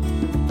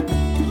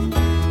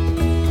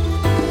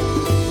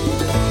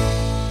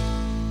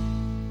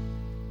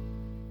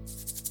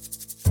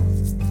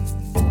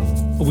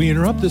 We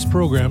interrupt this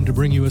program to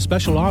bring you a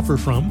special offer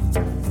from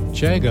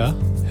Chaga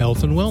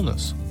Health and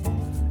Wellness.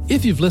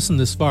 If you've listened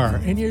this far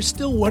and you're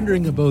still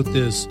wondering about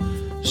this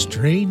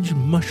strange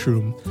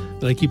mushroom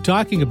that I keep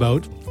talking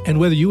about and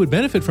whether you would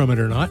benefit from it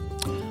or not,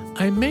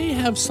 I may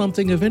have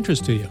something of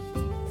interest to you.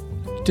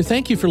 To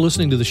thank you for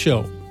listening to the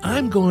show,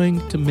 I'm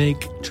going to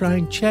make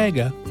trying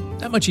Chaga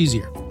that much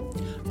easier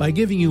by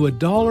giving you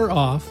 $1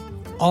 off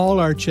all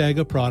our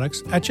Chaga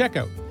products at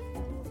checkout.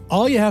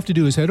 All you have to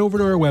do is head over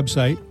to our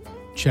website,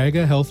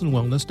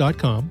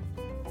 chagahealthandwellness.com,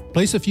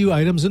 place a few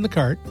items in the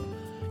cart,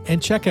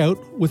 and check out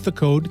with the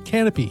code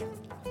Canopy,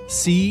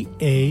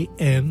 CANOPY.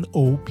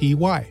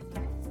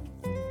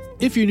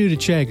 If you're new to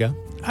Chaga,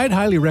 I'd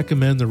highly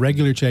recommend the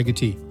regular Chaga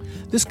tea.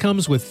 This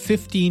comes with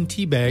 15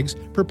 tea bags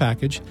per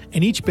package,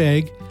 and each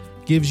bag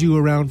gives you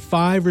around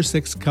 5 or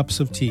 6 cups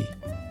of tea.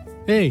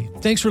 Hey,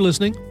 thanks for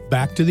listening.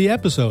 Back to the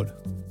episode.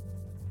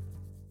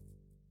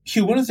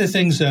 Hugh, one of the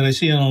things that I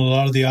see on a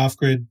lot of the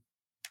off-grid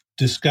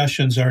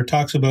discussions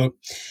talks about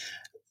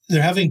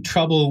they're having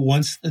trouble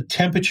once the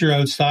temperature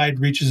outside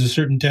reaches a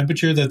certain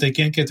temperature that they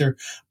can't get their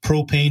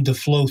propane to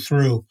flow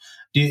through.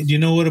 Do you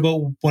know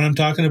about what I'm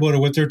talking about or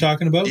what they're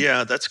talking about?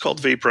 Yeah, that's called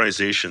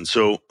vaporization.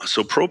 So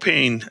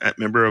propane,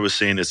 remember I was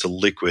saying it's a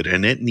liquid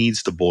and it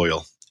needs to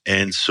boil.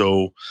 And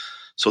so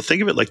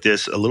think of it like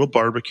this: a little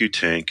barbecue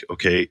tank,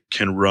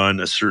 can run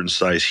a certain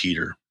size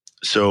heater.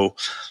 So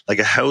like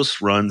a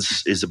house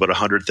is about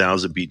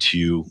 100,000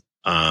 BTU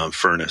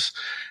furnace.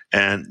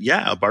 And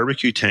a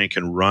barbecue tank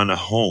can run a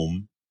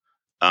home,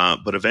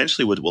 but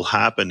eventually what will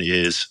happen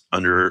is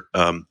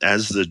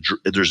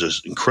there's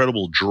this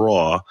incredible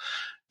draw,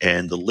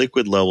 and the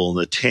liquid level in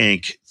the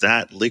tank,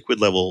 that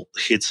liquid level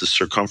hits the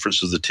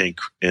circumference of the tank,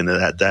 and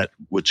that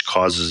which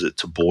causes it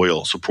to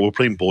boil. So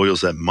propane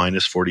boils at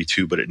minus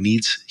 42, but it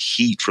needs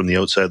heat from the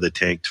outside of the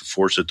tank to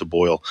force it to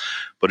boil.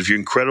 But if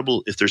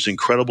there's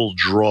incredible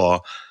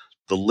draw,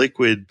 the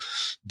liquid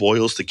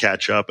boils to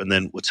catch up, and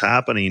then what's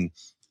happening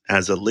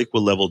as the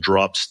liquid level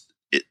drops,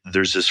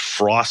 there's this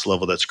frost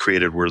level that's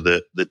created where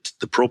the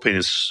propane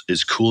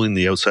is cooling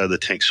the outside of the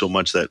tank so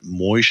much that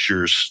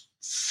moisture's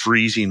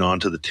freezing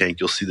onto the tank.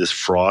 You'll see this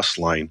frost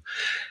line,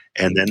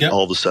 and then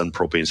all of a sudden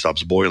propane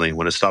stops boiling.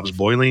 When it stops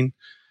boiling,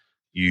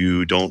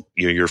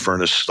 your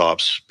furnace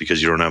stops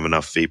because you don't have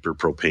enough vapor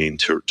propane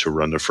to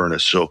run the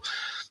furnace. So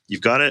you've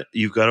got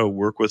to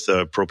work with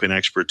a propane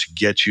expert to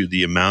get you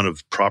the amount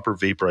of proper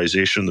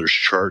vaporization. There's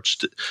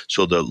charts.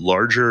 So the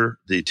larger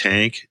the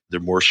tank, the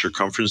more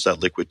circumference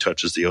that liquid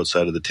touches the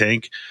outside of the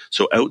tank.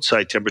 So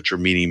outside temperature,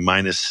 meaning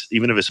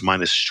even if it's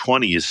minus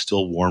 20, is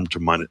still warm to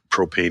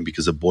propane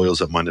because it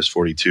boils at minus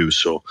 42.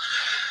 So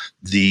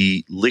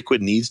the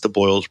liquid needs to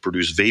boil to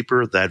produce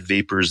vapor. That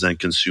vapor is then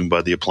consumed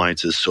by the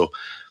appliances. So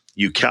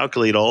you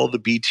calculate all the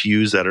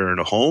BTUs that are in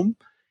a home,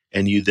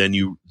 and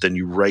you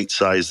right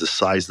size the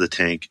size of the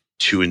tank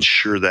to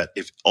ensure that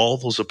if all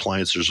those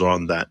appliances are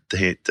on that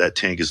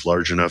tank is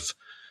large enough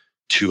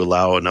to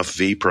allow enough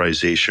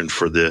vaporization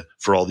for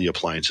all the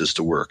appliances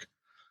to work.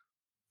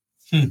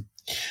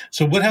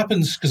 So what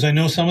happens, because I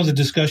know some of the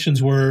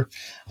discussions were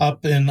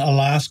up in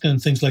Alaska and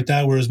things like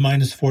that where it's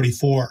minus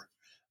 44.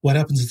 What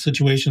happens in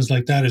situations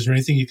like that? Is there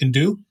anything you can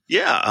do?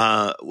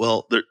 Yeah.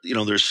 Well,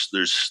 there's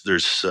in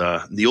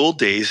the old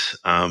days,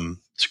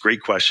 it's a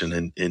great question.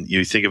 And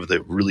you think of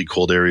the really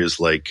cold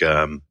areas like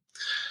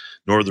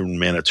northern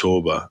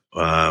Manitoba,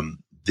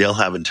 they'll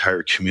have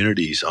entire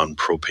communities on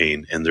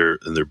propane, and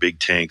their big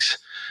tanks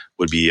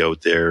would be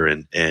out there,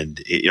 and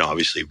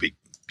obviously be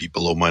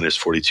below minus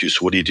 42.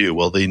 So what do?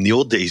 Well, in the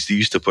old days, they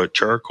used to put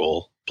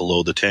charcoal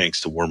below the tanks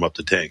to warm up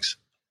the tanks.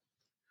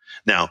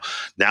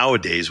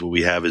 Nowadays, what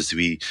we have is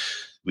we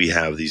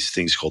have these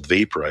things called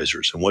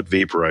vaporizers. And what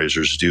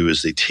vaporizers do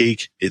is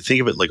think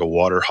of it like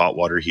a hot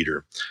water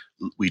heater.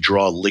 We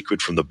draw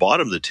liquid from the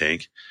bottom of the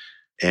tank,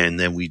 and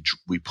then we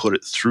put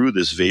it through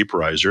this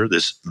vaporizer.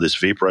 This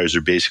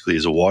vaporizer basically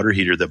is a water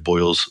heater that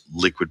boils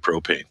liquid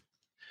propane.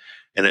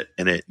 And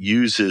it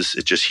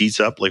just heats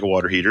up like a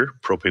water heater,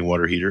 propane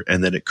water heater,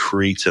 and then it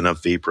creates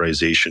enough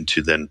vaporization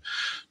to then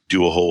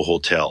do a whole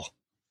hotel.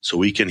 So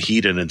we can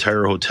heat an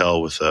entire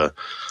hotel with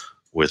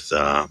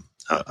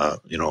a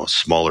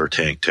smaller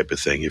tank type of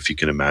thing, if you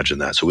can imagine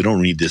that. So we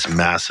don't need this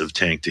massive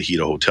tank to heat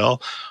a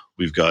hotel.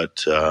 We've got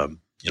 6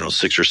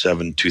 or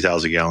 7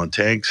 2,000-gallon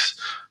tanks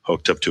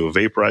hooked up to a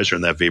vaporizer,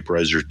 and that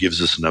vaporizer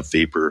gives us enough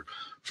vapor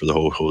for the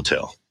whole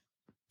hotel.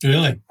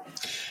 Really?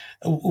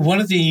 One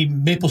of the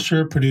maple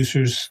syrup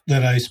producers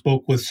that I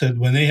spoke with said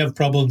when they have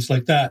problems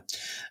like that,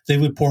 they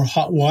would pour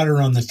hot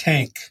water on the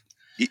tank.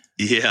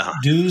 Yeah.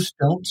 Do's,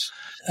 don'ts,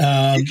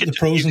 the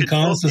pros and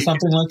cons of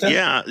something like that?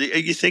 Yeah,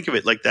 you think of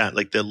it like that.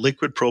 Like the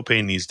liquid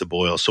propane needs to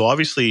boil. So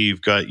obviously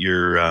you've got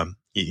your,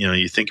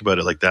 you think about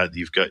it like that.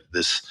 You've got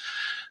this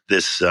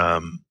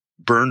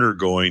burner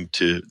going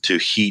to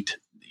heat.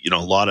 A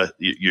lot of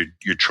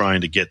you're trying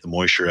to get the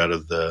moisture out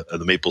of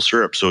the maple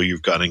syrup. So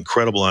you've got an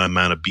incredible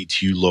amount of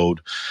BTU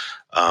load.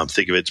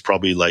 Think of it, it's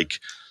probably like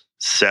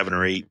 7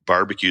 or 8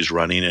 barbecues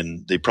running,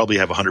 and they probably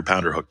have a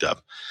 100-pounder hooked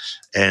up.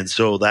 And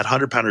so that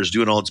 100-pounder is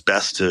doing all its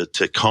best to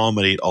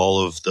accommodate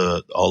all of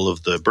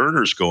the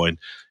burners going.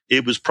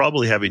 It was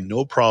probably having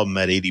no problem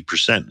at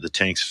 80%. The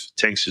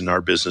tanks in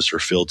our business are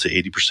filled to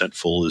 80%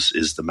 full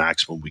is the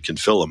maximum we can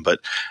fill them. But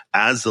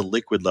as the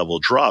liquid level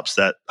drops,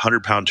 that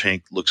 100-pound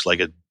tank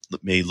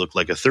may look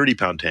like a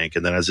 30-pound tank,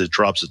 and then as it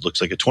drops, it looks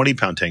like a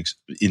 20-pound tank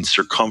in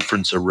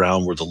circumference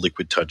around where the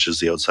liquid touches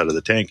the outside of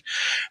the tank.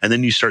 And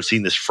then you start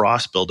seeing this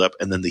frost build up,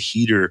 and then the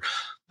heater,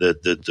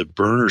 the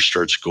burner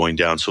starts going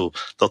down. So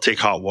they'll take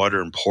hot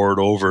water and pour it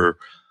over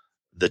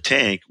the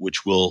tank,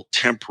 which will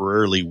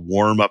temporarily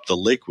warm up the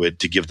liquid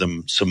to give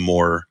them some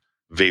more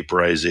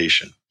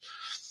vaporization.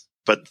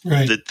 But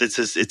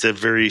it's a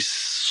very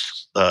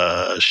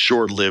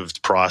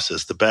short-lived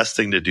process. The best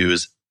thing to do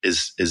is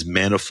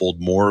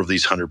manifold more of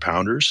these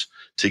 100-pounders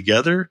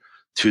together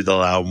to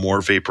allow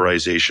more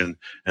vaporization,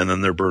 and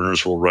then their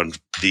burners will run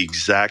the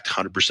exact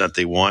 100%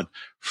 they want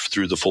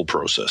through the full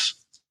process.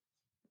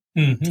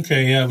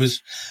 Okay, I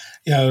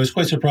was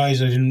quite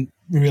surprised. I didn't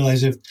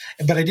realize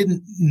but I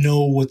didn't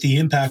know what the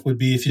impact would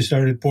be if you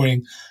started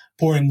pouring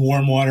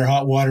warm water,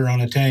 hot water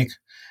on a tank.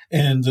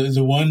 And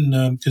the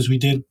one, because we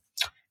did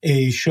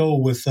a show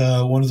with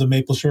one of the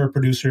maple syrup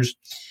producers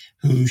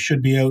who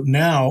should be out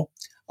now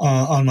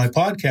on my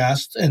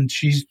podcast, and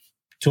she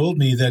told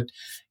me that,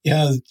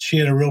 she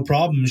had a real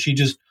problem.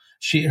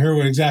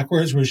 Her exact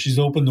words were she's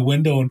opened the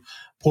window and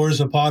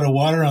pours a pot of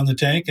water on the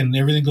tank and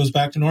everything goes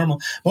back to normal.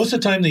 Most of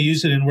the time they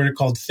use it in what are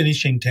called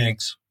finishing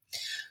tanks.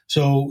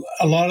 So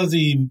a lot of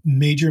the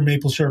major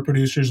maple syrup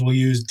producers will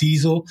use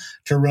diesel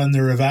to run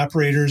their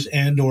evaporators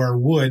and or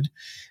wood.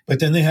 But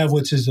then they have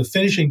what's a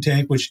finishing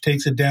tank, which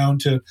takes it down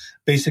to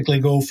basically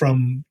go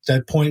from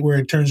that point where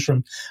it turns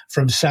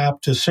from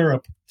sap to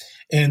syrup.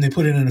 And they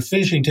put it in a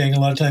finishing tank. A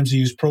lot of times they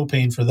use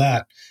propane for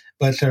that.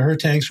 But her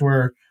tanks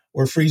were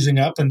freezing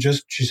up, and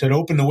she said,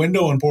 open the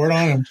window and pour it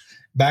on and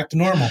back to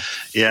normal.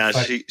 Yeah,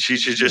 but she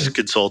should just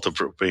consult a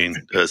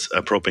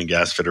propane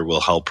gas fitter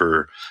will help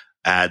her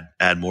add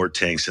more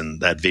tanks,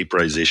 and that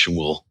vaporization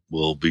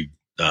will be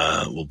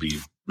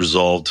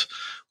resolved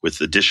with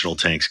additional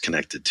tanks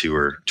connected to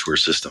her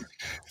system.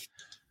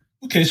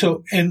 Okay,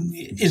 so and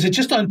is it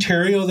just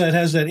Ontario that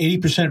has that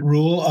 80%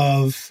 rule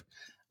of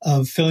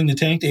filling the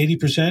tank to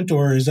 80%,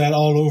 or is that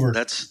all over?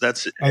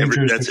 That's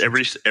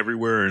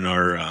everywhere in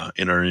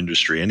our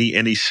industry.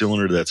 Any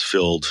cylinder that's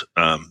filled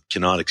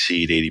cannot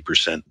exceed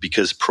 80%,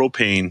 because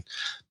propane,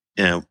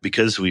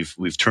 because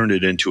we've turned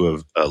it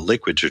into a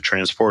liquid to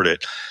transport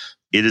it.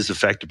 It is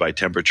affected by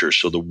temperature.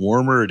 So the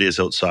warmer it is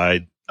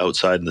outside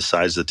in the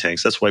size of the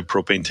tanks, that's why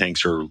propane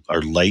tanks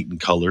are light in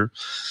color,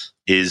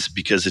 is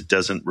because it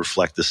doesn't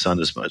reflect the sun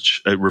as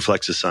much. It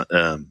reflects the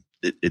sun.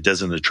 It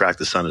doesn't attract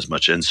the sun as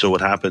much. And so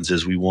what happens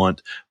is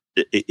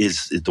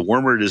the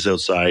warmer it is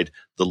outside,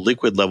 the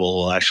liquid level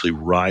will actually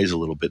rise a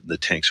little bit in the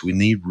tank. So we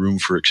need room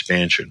for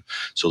expansion.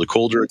 So the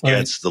colder it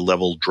gets, the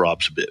level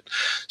drops a bit.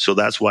 So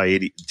that's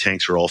why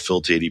tanks are all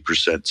filled to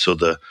 80%. So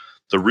the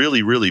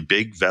really, really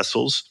big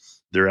vessels,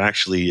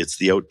 it's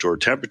the outdoor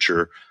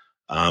temperature.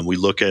 We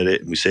look at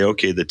it and we say,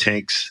 okay, the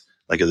tanks,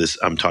 like this,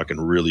 I'm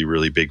talking really,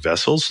 really big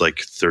vessels, like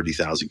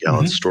 30,000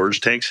 gallon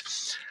storage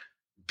tanks.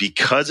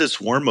 Because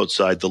it's warm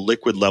outside, the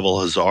liquid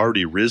level has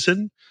already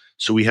risen.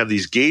 So we have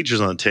these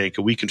gauges on the tank,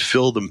 and we can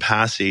fill them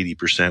past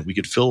 80%. We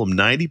could fill them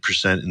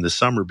 90% in the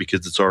summer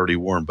because it's already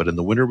warm. But in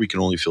the winter, we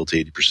can only fill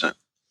to 80%.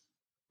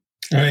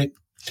 All right.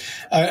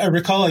 I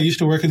recall I used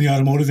to work in the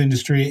automotive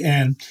industry,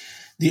 and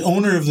the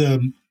owner of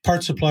the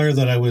part supplier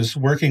that I was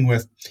working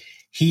with,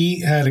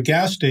 he had a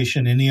gas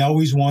station, and he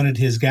always wanted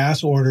his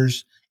gas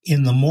orders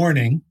in the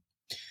morning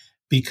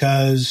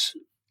because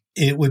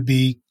it would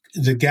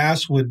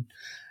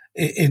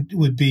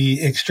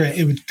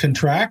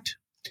contract.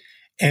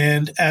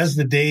 And as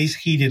the days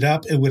heated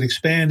up, it would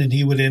expand, and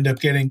he would end up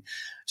getting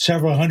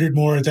several hundred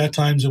more. At that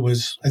time,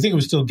 I think it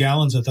was still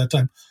gallons at that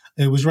time.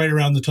 It was right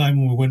around the time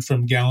when we went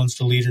from gallons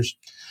to liters.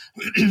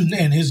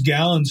 And his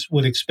gallons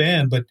would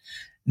expand. But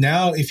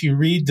now if you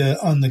read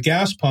on the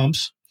gas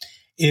pumps,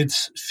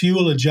 it's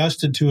fuel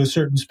adjusted to a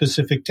certain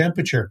specific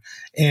temperature.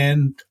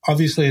 And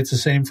obviously it's the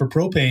same for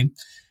propane.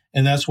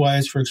 and that's why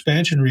it's for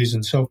expansion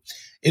reasons. So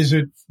is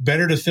it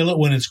better to fill it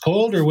when it's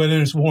cold or when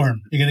it's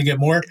warm? You're going to get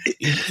more?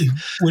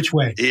 Which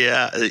way?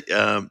 Yeah,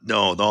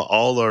 no.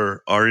 All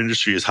our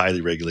industry is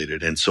highly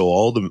regulated, and so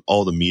all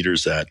the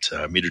meters that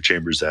meter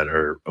chambers that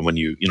are when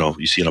you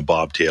see in a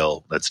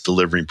bobtail that's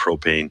delivering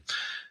propane,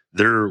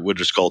 they're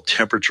what is called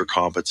temperature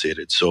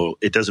compensated. So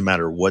it doesn't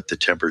matter what the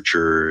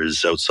temperature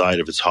is outside,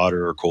 if it's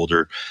hotter or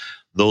colder.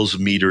 Those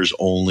meters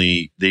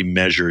they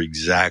measure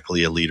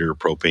exactly a liter of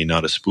propane,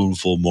 not a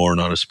spoonful more,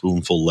 not a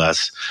spoonful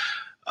less.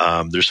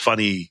 There's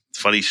funny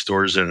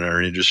stories in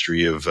our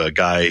industry of a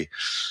guy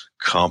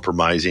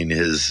compromising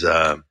his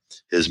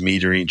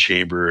metering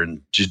chamber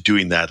and just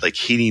doing that, like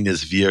heating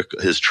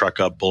his truck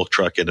up, bulk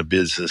truck in a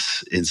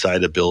business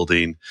inside a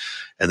building,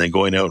 and then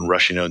going out and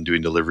rushing out and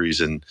doing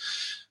deliveries and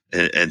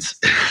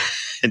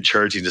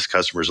charging his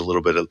customers a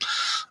little bit of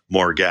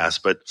more gas.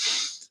 But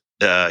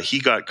he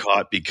got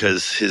caught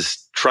because his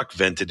truck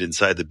vented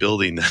inside the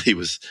building that he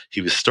was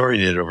storing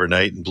it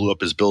overnight and blew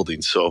up his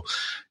building. So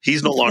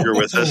he's no longer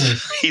with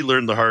us. He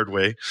learned the hard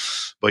way.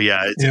 But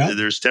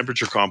there's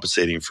temperature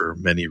compensating for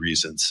many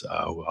reasons.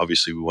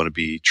 Obviously, we want to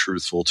be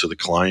truthful to the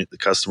client, the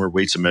customer.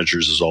 Weights and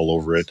measures is all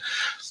over it.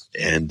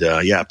 And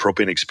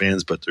propane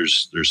expands, but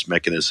there's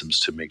mechanisms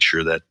to make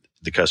sure that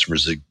the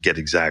customers get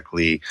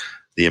exactly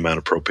the amount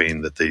of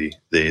propane that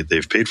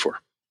they've paid for.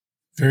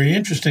 Very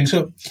interesting.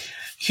 So,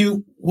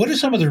 Hugh, what are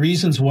some of the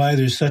reasons why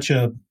there's such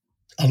a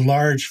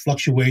large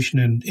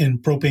fluctuation in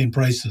propane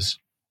prices?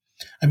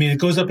 I mean, it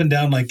goes up and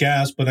down like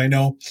gas, but I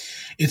know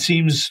it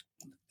seems,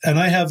 and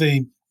I have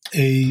a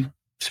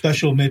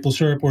special maple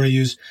syrup where I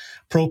use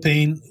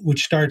propane,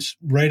 which starts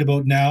right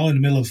about now in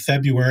the middle of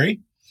February,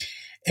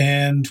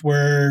 and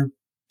where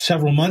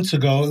several months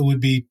ago it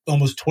would be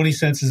almost 20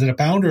 cents. Is it a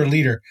pound or a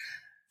liter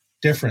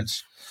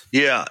difference?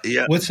 Yeah.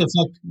 What's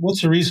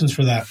the reasons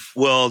for that?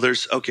 Well,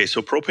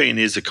 so propane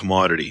is a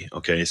commodity.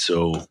 Okay,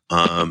 so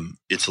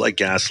it's like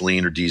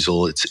gasoline or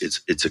diesel.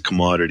 It's a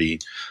commodity,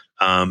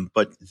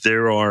 but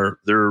there are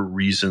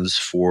reasons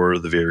for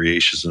the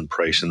variations in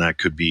price, and that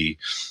could be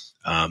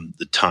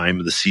the time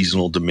of the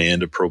seasonal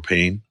demand of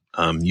propane.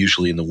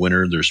 Usually in the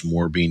winter, there's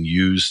more being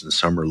used, in the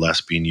summer,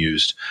 less being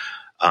used.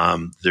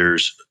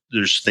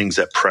 There's things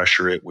that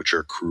pressure it, which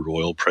are crude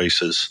oil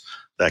prices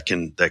that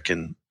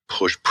can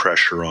push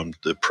pressure on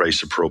the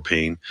price of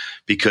propane,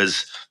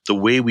 because the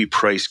way we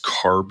price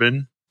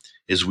carbon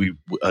is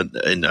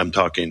and I'm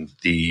talking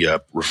the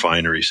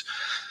refineries.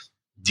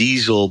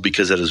 Diesel,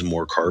 because it has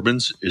more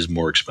carbons, is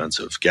more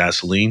expensive.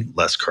 Gasoline,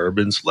 less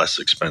carbons, less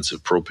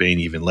expensive. Propane,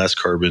 even less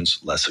carbons,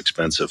 less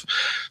expensive.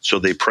 So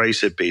they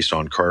price it based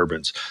on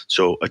carbons.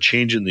 So a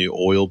change in the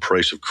oil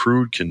price of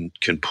crude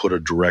can put a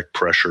direct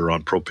pressure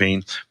on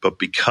propane. But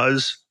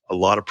because a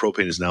lot of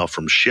propane is now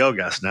from shale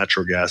gas,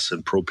 natural gas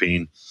and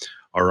propane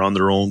are on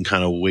their own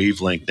kind of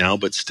wavelength now,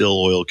 but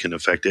still oil can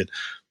affect it.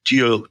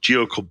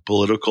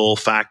 Geopolitical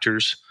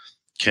factors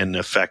can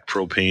affect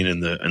propane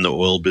in the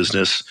oil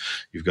business.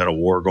 You've got a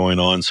war going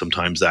on.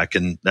 Sometimes that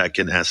can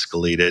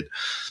escalate it.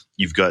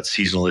 You've got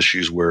seasonal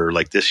issues where,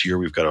 like this year,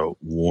 we've got a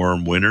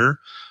warm winter.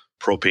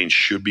 Propane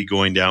should be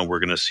going down. We're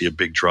going to see a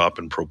big drop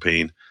in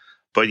propane.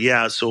 But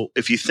yeah, so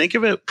if you think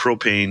of it,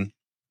 propane,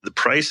 the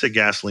price of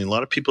gasoline, a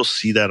lot of people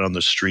see that on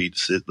the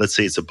streets. Let's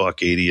say it's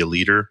 $1.80 a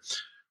liter.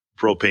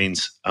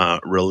 Propane's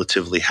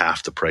relatively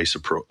half the price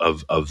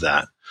of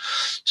that.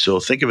 So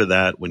think of it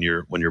that when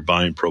you're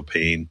buying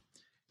propane,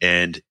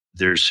 and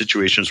there's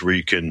situations where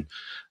you can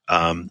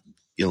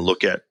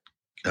look at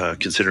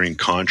considering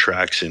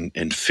contracts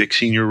and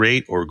fixing your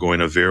rate or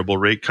going a variable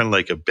rate, kind of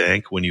like a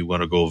bank when you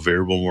want to go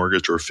variable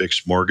mortgage or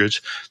fixed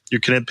mortgage.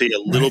 You're going to pay a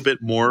little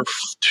bit more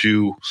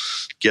to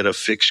get a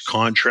fixed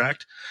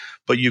contract,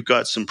 but you've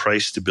got some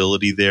price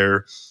stability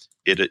there.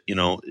 The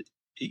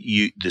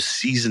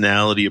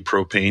seasonality of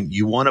propane,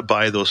 you want to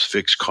buy those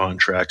fixed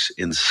contracts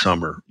in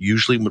summer.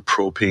 Usually with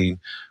propane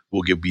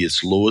will be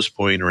its lowest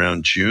point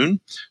around June.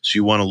 So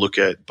you want to look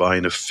at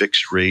buying a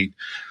fixed rate,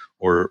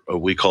 or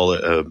we call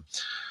it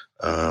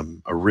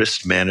a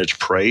risk managed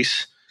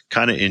price,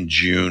 kind of in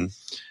June.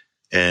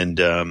 And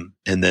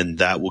then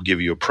that will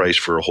give you a price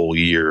for a whole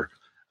year.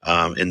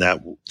 And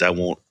that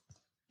won't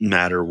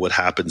matter what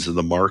happens in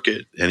the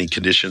market. Any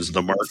conditions in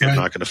the market are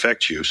not going to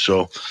affect you.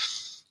 So,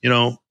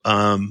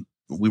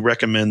 we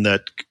recommend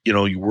that,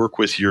 you work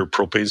with your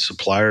propane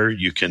supplier.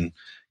 You can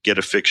get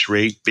a fixed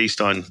rate based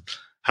on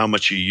how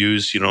much you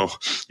use.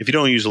 If you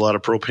don't use a lot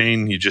of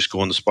propane, you just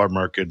go in the spot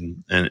market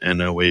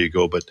and away you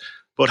go. But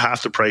about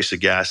half the price of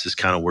gas is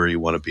kind of where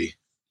you want to be.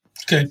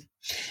 Okay.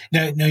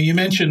 Now you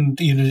mentioned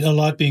a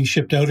lot being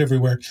shipped out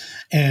everywhere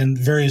and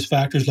various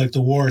factors like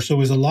the war. So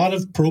is a lot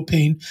of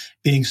propane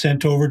being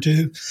sent over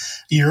to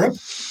Europe?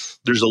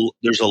 There's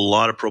a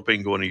lot of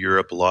propane going to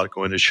Europe, a lot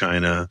going to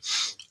China.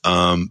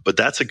 But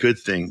that's a good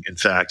thing. In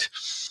fact,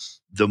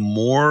 the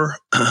more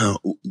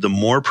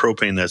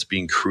propane that's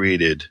being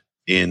created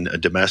in a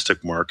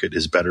domestic market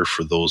is better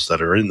for those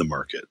that are in the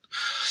market.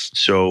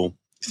 So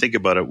think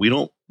about it. We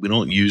don't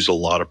use a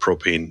lot of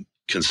propane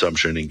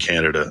consumption in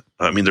Canada.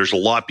 I mean, there's a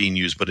lot being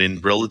used, but in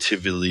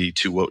relatively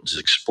to what's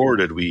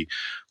exported, we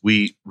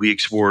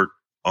export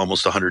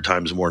almost 100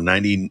 times more.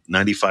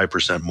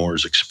 95% more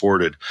is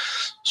exported.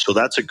 So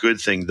that's a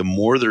good thing. The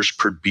more there's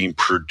being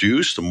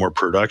produced, the more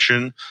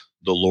production,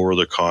 the lower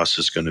the cost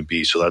is going to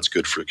be. So that's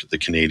good for the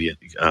Canadian,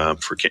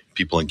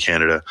 people in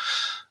Canada.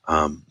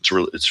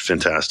 It's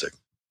fantastic.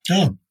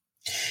 Oh.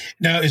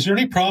 Now, is there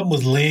any problem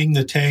with laying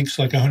the tanks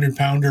like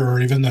 100-pounder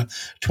or even the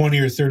 20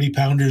 or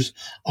 30-pounders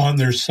on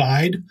their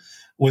side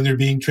when they're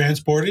being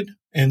transported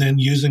and then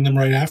using them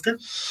right after?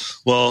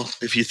 Well,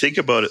 if you think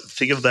about it,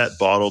 think of that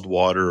bottled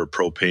water or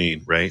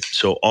propane, right?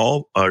 So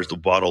the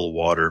bottle of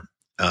water,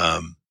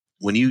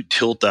 when you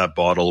tilt that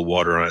bottle of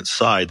water on its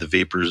side,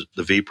 the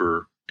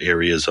vapor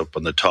area is up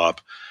on the top.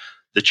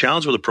 The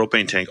challenge with a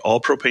propane tank, all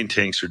propane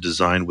tanks are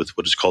designed with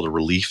what is called a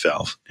relief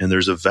valve. And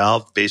there's a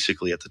valve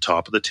basically at the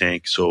top of the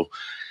tank. So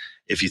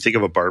if you think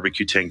of a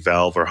barbecue tank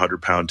valve or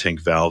 100-pound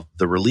tank valve,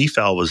 the relief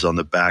valve is on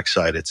the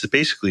backside. It's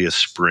basically a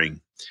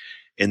spring.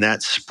 And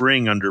that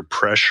spring under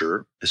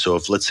pressure, so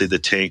if let's say the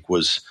tank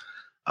was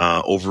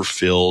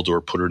overfilled or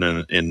put it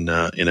in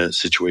a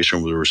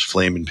situation where there was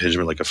flame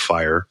impingement like a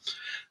fire,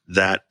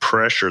 that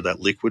pressure, that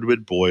liquid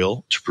would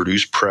boil to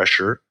produce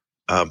pressure,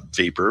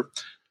 vapor.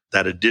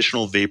 That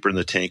additional vapor in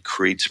the tank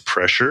creates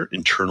pressure,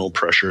 internal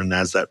pressure, and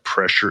as that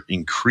pressure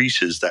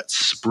increases, that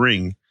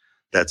spring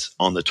that's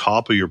on the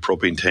top of your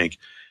propane tank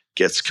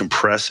gets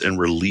compressed and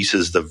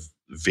releases the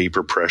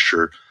vapor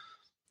pressure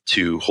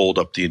to hold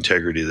up the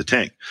integrity of the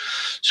tank.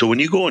 So when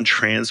you go and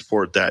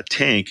transport that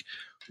tank,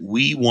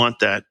 we want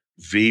that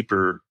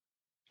vapor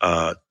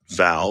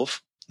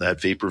valve where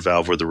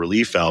the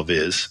relief valve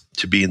is,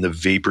 to be in the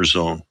vapor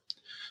zone.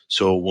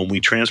 So when we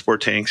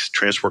transport tanks,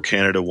 Transport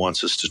Canada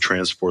wants us to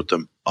transport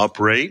them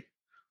upright,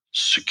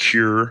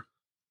 secure,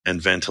 and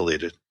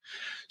ventilated.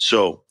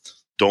 So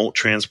don't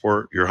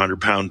transport your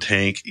 100-pound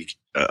tank.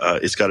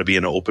 It's got to be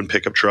in an open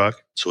pickup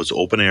truck. So it's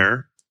open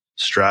air.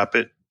 Strap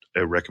it. I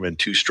recommend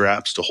 2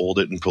 straps to hold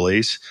it in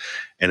place.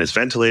 And it's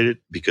ventilated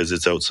because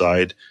it's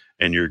outside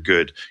and you're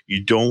good.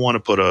 You don't want to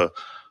put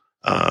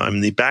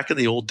back in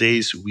the old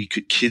days, you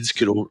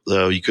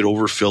could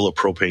overfill a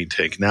propane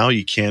tank. Now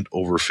you can't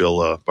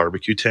overfill a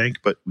barbecue tank,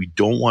 but we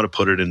don't want to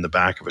put it in the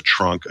back of a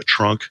trunk. A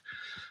trunk,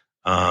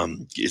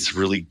 gets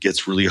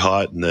really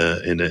hot in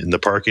the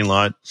parking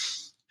lot,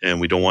 and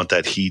we don't want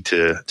that heat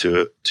to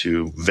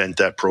vent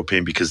that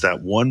propane, because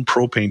that one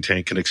propane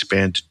tank can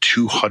expand to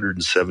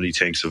 270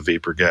 tanks of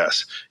vapor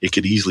gas. It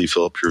could easily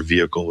fill up your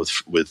vehicle with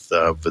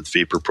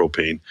vapor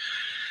propane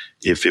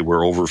if it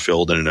were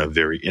overfilled and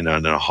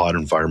in a hot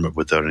environment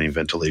without any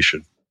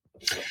ventilation.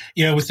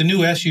 Yeah, with the new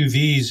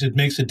SUVs, it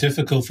makes it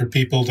difficult for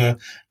people to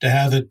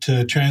have it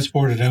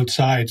transported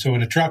outside. So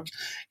in a truck,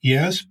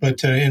 yes,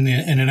 but in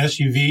an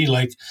SUV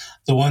like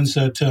the ones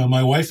that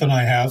my wife and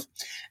I have,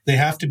 they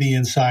have to be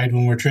inside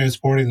when we're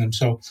transporting them.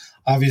 So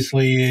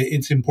obviously,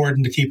 it's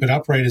important to keep it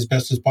upright as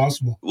best as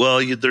possible.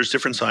 Well, there's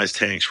different size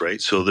tanks, right?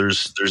 So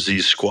there's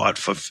these squat,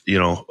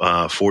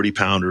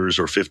 40-pounders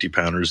or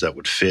 50-pounders that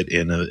would fit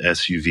in an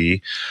SUV.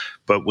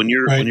 But when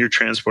you're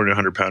transporting a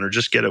 100-pounder,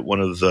 just get it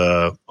one of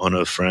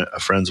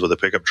friends with a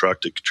pickup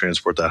truck to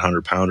transport that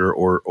 100-pounder,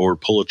 or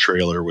pull a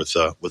trailer with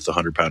the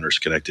 100-pounders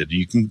connected.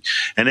 You can,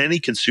 and any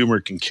consumer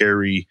can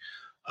carry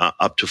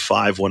up to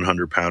 5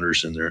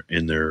 100-pounders in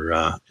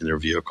their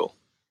vehicle,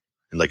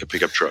 in like a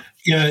pickup truck.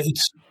 Yeah,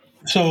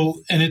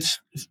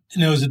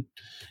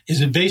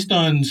 is it based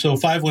on, so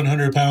 5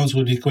 100 pounds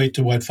would equate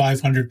to what,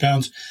 500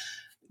 pounds?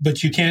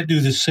 But you can't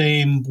do the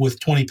same with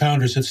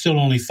 20-pounders. It's still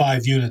only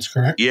 5 units,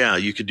 correct? Yeah,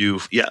 you can do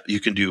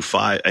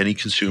 5. Any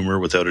consumer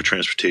without a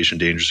transportation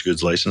dangerous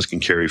goods license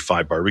can carry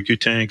 5 barbecue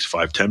tanks,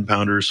 5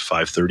 10-pounders,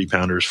 5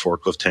 30-pounders,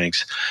 forklift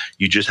tanks.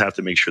 You just have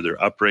to make sure they're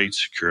upright,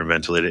 secure, and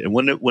ventilated. And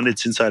when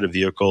it's inside a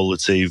vehicle,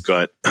 let's say you've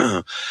got,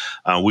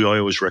 we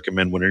always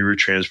recommend whenever you're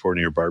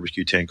transporting your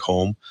barbecue tank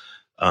home,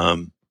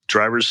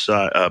 driver's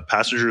side,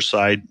 passenger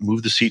side,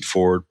 move the seat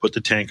forward, put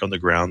the tank on the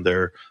ground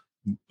there,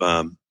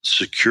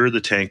 secure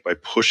the tank by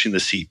pushing the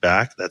seat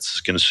back.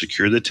 That's going to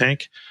secure the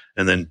tank,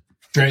 and then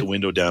put the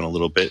window down a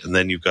little bit, and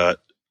then you've got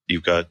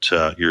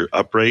your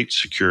upright,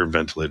 secure, and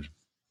ventilated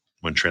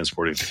when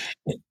transporting.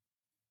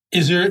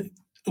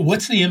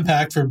 What's the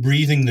impact for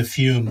breathing the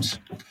fumes?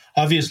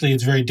 Obviously,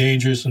 it's very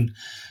dangerous, and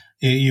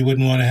you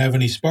wouldn't want to have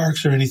any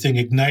sparks or anything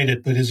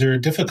ignited. But is there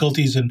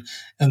difficulties and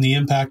the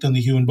impact on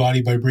the human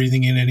body by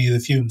breathing in any of the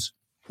fumes?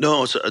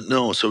 No. So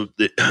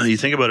you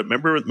think about it.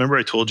 Remember,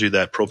 I told you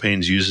that propane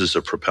is used as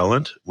a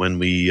propellant when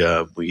we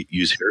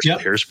use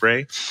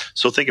hairspray.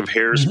 So think of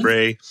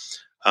hairspray.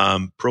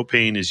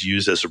 Propane is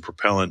used as a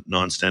propellant,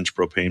 non-stench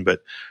propane,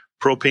 but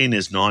propane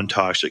is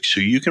non-toxic.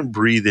 So you can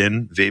breathe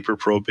in vapor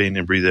propane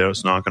and breathe it out.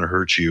 It's not going to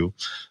hurt you,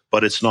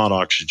 but it's not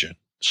oxygen.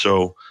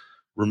 So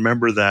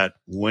remember that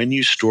when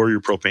you store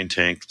your propane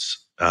tanks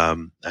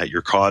at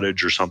your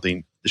cottage or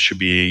something, it should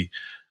be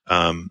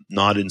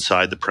not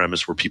inside the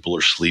premise where people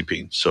are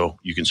sleeping. So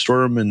you can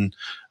store them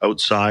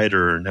outside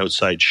or an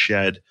outside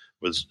shed,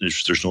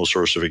 if there's no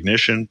source of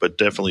ignition, but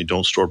definitely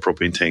don't store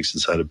propane tanks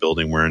inside a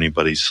building where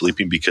anybody's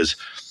sleeping, because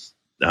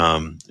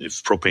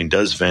if propane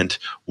does vent,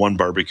 one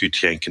barbecue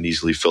tank can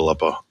easily fill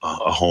up a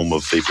home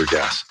of vapor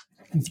gas.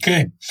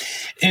 Okay.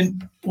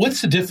 And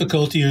what's the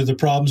difficulty or the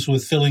problems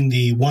with filling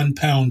the 1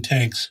 pound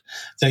tanks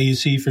that you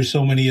see for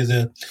so many of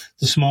the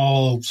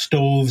small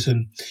stoves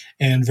and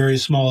very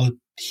small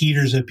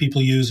heaters that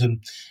people use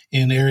in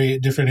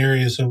different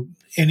areas? So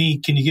can you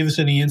give us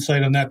any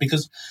insight on that?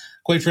 Because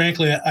quite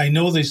frankly, I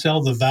know they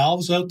sell the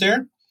valves out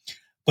there,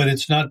 but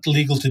it's not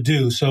legal to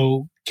do.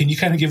 So can you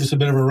kind of give us a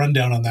bit of a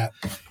rundown on that?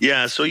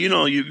 Yeah. So,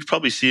 you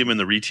probably see them in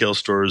the retail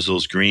stores,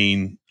 those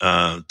green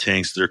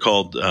tanks. They're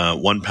called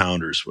 1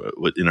 pounders.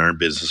 In our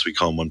business, we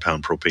call them 1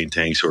 pound propane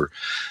tanks, or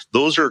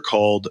those are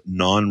called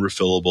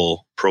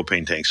non-refillable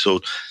propane tanks.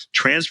 So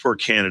Transport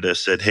Canada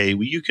said, hey,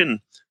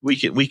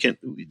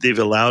 they've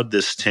allowed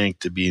this tank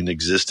to be in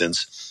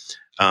existence.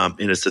 And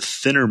it's a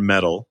thinner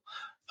metal.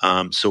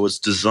 So it's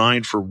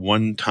designed for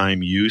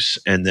one-time use,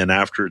 and then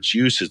after its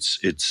use,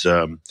 it's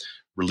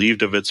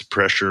relieved of its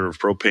pressure of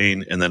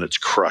propane, and then it's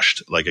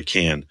crushed like a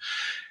can.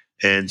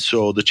 And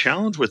so the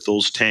challenge with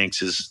those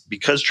tanks is,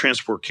 because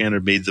Transport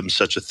Canada made them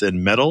such a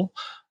thin metal,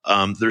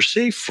 they're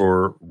safe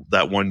for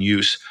that one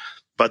use.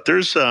 But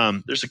there's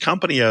a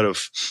company out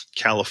of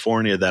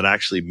California that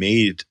actually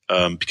made,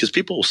 because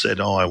people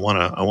said, oh, I want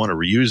to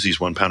reuse these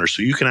 1 pounders.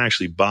 So you can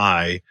actually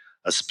buy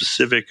a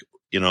specific,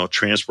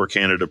 Transport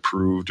Canada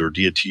approved, or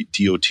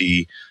DOT,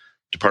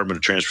 Department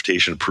of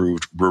Transportation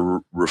approved,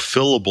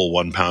 refillable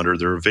 1 pounder.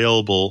 They're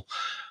available.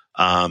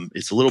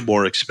 It's a little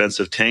more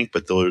expensive tank,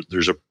 but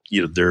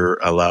they're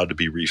allowed to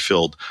be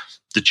refilled.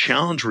 The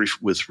challenge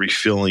with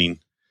refilling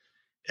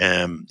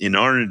in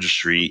our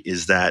industry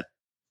is that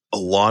a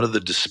lot of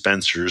the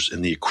dispensers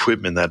and the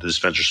equipment that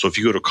dispenser. So if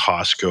you go to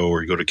Costco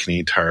or you go to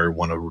Canadian Tire,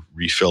 want to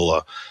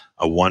refill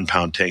a 1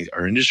 pound tank,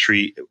 our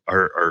industry,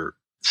 our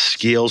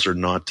scales are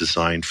not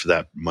designed for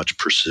that much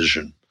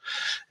precision.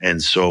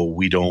 And so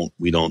we don't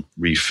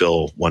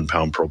refill 1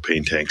 pound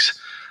propane tanks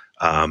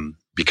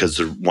because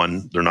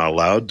they're not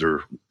allowed.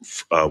 They're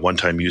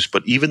one-time use.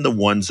 But even the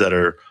ones that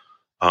are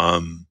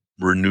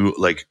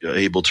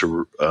able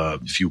to,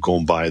 if you go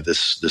and buy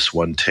this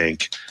one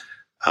tank,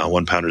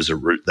 1 pounders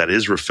that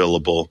is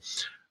refillable,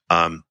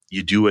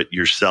 you do it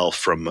yourself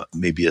from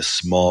maybe a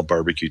small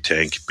barbecue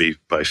tank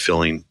by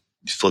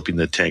flipping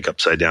the tank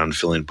upside down and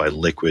filling it by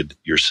liquid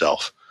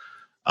yourself.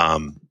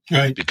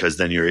 Right. Because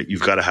then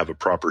you've got to have a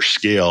proper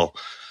scale,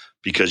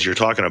 because you're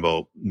talking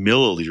about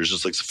milliliters,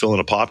 just like filling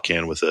a pop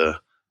can with a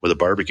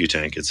barbecue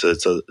tank. It's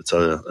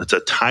a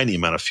tiny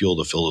amount of fuel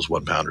to fill those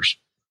 1 pounders.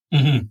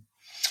 Mm-hmm.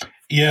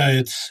 Yeah,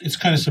 it's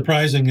kind of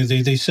surprising.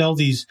 They sell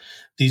these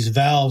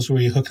valves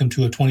where you hook them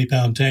to a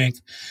 20-pound tank.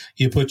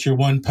 You put your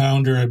 1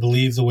 pounder, I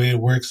believe the way it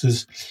works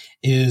is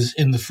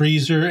in the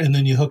freezer, and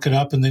then you hook it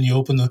up, and then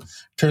you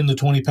turn the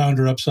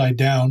 20-pounder upside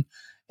down,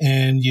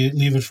 and you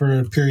leave it for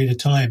a period of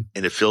time.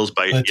 And it fills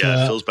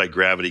by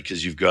gravity,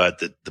 because you've got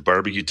the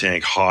barbecue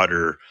tank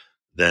hotter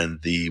than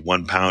the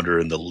 1 pounder,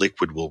 and the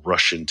liquid will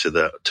rush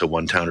into to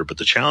 1 pounder. But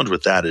the challenge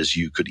with that is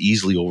you could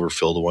easily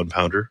overfill the 1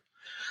 pounder.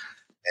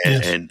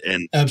 And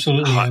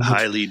absolutely,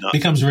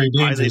 becomes very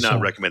dangerous. Highly not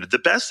recommended. The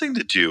best thing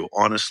to do,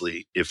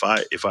 honestly, if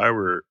I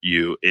were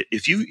you,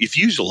 if you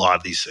use a lot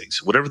of these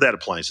things, whatever that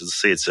appliance is, let's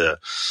say it's a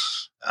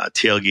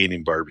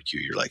tailgating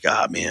barbecue, you're like,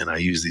 man, I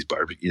use these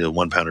barbecue,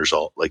 1 pounders,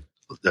 all like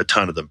a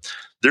ton of them.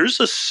 There's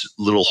a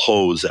little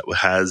hose that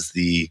has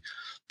the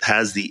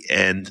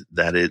end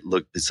that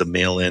it's a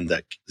male end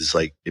that is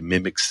like, it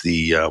mimics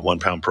the 1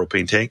 pound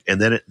propane tank, and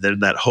then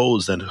that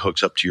hose then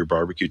hooks up to your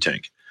barbecue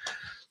tank.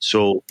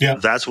 So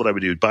that's what I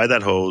would do. Buy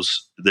that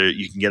hose.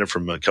 You can get it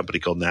from a company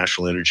called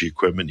National Energy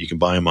Equipment. You can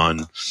buy them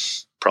on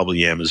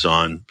probably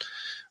Amazon.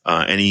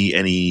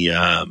 Any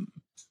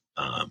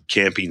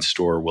camping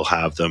store will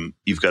have them.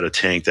 You've got a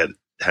tank that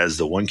has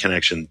the one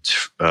connection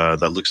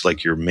that looks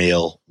like your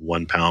male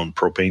 1 pound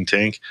propane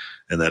tank,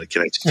 and that it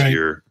connects to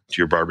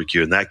your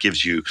barbecue, and that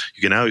gives you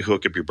can now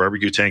hook up your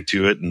barbecue tank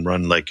to it and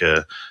run like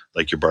your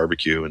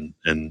barbecue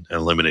and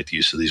eliminate the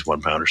use of these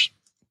 1 pounders.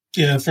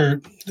 Yeah,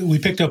 we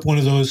picked up one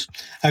of those,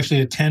 actually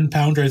a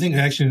 10-pounder, I think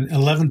actually an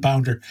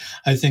 11-pounder,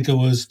 I think it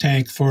was,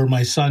 tank for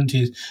my son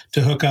to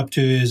hook up to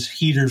his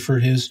heater for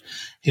his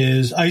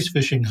ice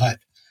fishing hut.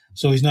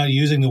 So he's not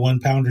using the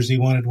 1 pounders. He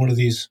wanted one of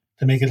these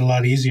to make it a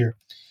lot easier.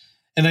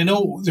 And I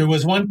know there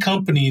was one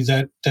company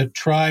that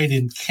tried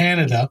in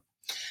Canada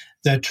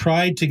that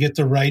tried to get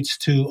the rights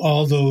to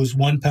all those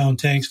 1 pound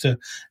tanks to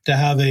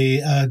have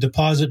a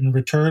deposit and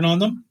return on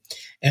them,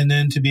 and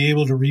then to be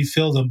able to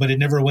refill them, but it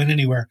never went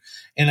anywhere.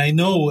 And I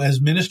know as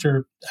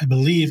minister, I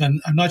believe,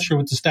 and I'm not sure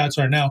what the stats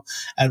are now,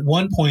 at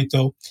one point,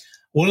 though,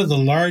 one of the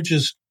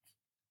largest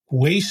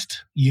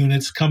waste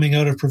units coming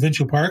out of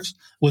provincial parks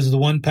was the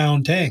 1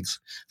 pound tanks,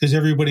 because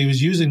everybody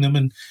was using them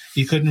and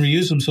you couldn't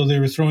reuse them, so they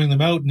were throwing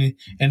them out, and it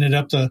ended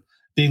up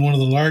being one of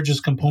the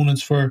largest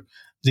components for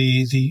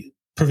the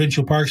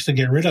provincial parks to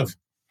get rid of.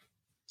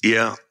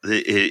 Yeah,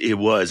 it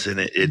was, and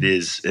it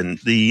is. And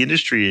the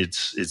industry,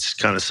 it's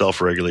kind of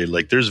self-regulated.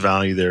 Like there's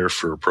value there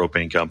for a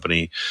propane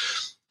company.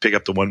 Pick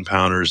up the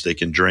 1-pounders, they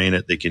can drain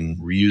it, they can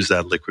reuse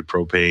that liquid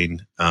propane,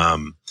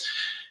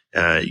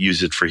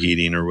 use it for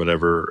heating or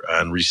whatever,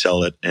 and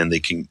resell it. And they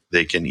can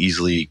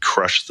easily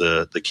crush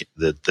the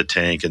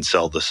tank and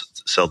sell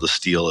the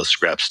steel as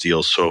scrap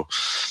steel. So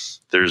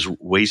there's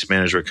waste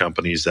management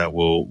companies that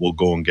will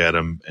go and get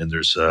them, and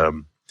there's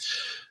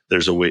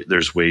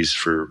ways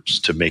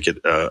to make it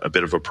a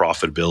bit of a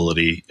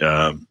profitability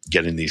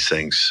getting these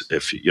things.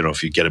 If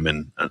you get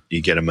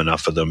them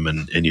enough of them,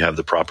 and you have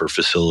the proper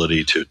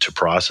facility to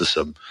process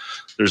them,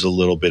 there's a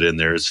little bit in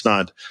there. It's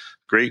not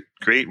great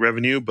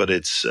revenue, but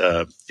it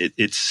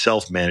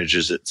self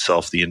manages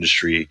itself. The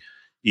industry,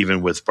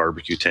 even with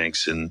barbecue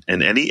tanks and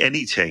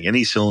any tank,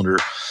 any cylinder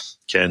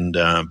can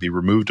be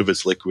removed of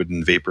its liquid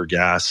and vapor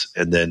gas,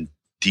 and then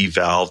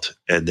devalved,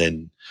 and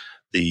then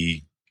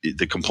the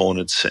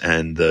components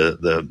and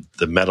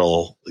the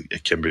metal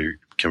can be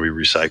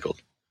recycled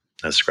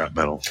as scrap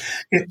metal.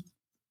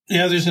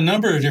 Yeah, there's a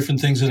number of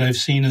different things that I've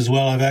seen as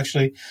well. I've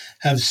actually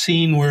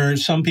seen where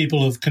some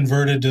people have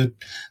converted the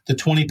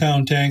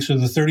 20-pound tanks or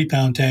the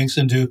 30-pound tanks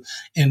into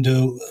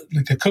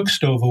like a cook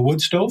stove, a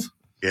wood stove.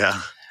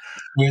 Yeah.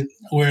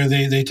 Where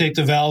they take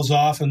the valves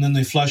off and then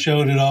they flush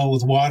out it all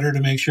with water to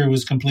make sure it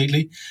was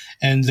completely,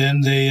 and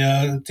then they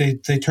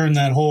turn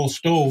that whole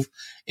stove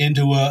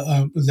into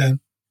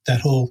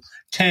that whole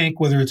tank,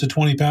 whether it's a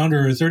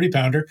 20-pounder or a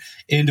 30-pounder,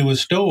 into a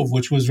stove,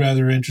 which was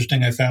rather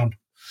interesting, I found.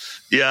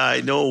 Yeah,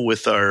 I know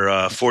with our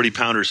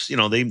 40-pounders,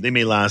 they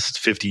may last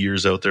 50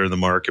 years out there in the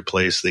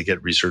marketplace. They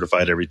get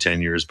recertified every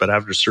 10 years, but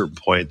after a certain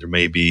point, there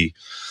may be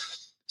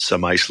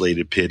some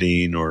isolated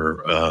pitting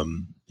or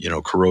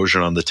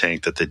corrosion on the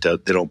tank that they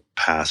don't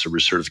pass a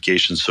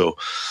recertification. So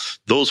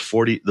those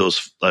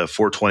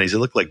 420s, they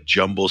look like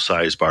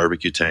jumbo-sized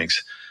barbecue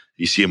tanks.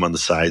 You see them on the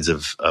sides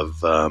of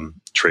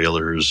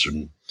trailers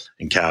and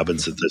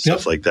cabins and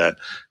stuff like that.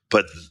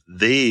 But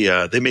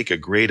they make a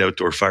great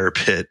outdoor fire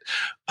pit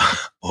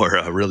or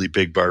a really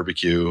big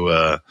barbecue.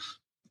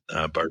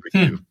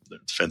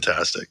 It's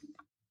fantastic.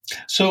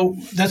 So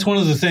that's one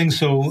of the things.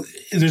 So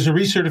there's a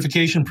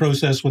recertification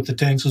process with the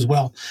tanks as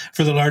well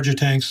for the larger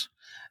tanks,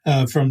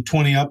 from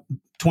 20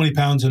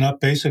 pounds and up,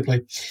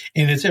 basically.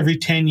 And it's every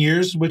 10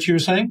 years, what you were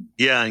saying?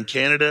 Yeah, in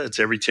Canada, it's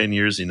every 10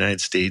 years. In the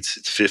United States,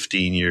 it's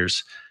 15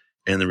 years.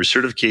 And the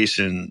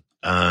recertification,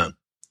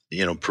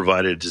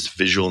 provided just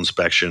visual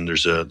inspection.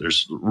 There's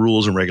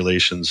rules and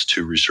regulations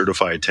to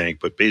recertify a tank,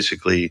 but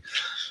basically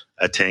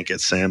a tank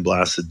gets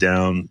sandblasted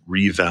down,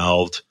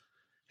 revalved,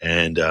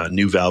 and a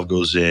new valve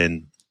goes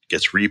in,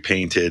 gets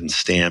repainted and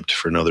stamped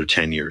for another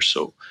 10 years.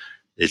 So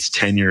it's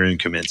 10-year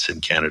increments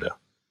in Canada.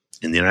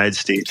 In the United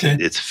States,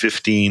 It's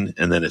 15,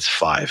 and then it's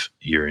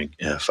 5-year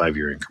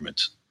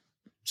increments.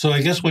 So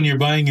I guess when you're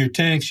buying your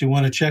tanks, you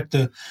want to check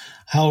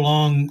how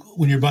long,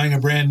 when you're buying a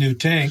brand new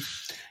tank,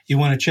 you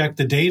want to check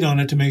the date on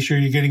it to make sure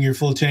you're getting your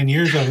full 10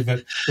 years out of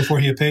it before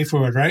you pay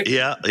for it, right?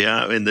 Yeah.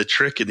 And the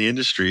trick in the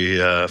industry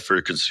for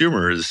a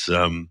consumer is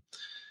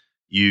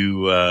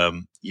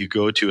you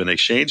go to an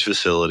exchange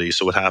facility.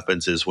 So what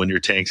happens is when your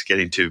tank's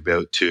getting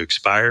about to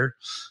expire,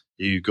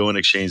 you go and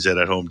exchange that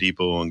at Home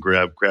Depot and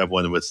grab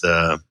one with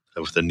a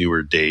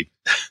newer date.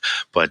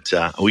 But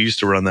we used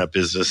to run that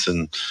business,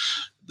 and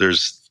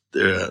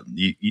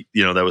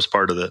that was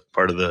part of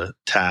the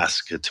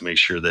task to make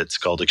sure that it's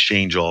called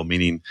exchange all,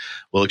 meaning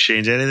we'll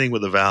exchange anything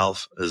with a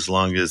valve as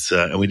long as,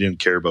 and we didn't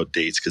care about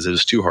dates because it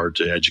was too hard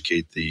to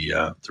educate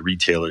the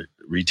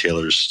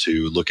retailers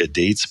to look at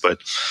dates. But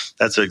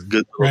that's a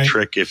good little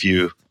trick. If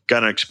you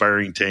got an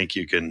expiring tank,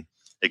 you can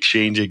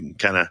exchange it and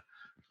kind of,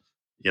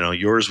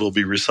 yours will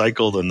be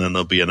recycled, and then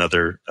there'll be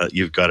another.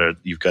 You've got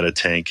a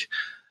tank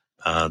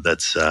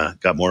that's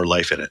got more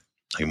life in it,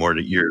 like more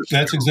years.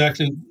 That's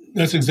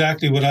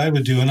exactly what I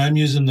would do. And I'm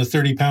using the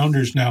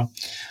 30-pounders now.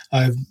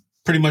 I've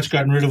pretty much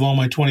gotten rid of all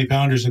my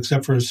 20-pounders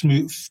except for a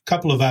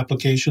couple of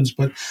applications.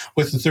 But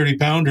with the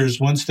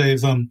 30-pounders, once they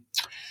have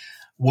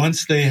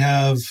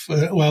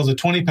the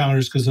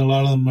 20-pounders, because a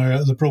lot of them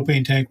are the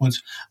propane tank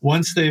ones,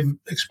 once they've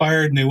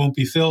expired and they won't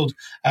be filled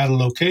at a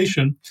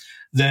location,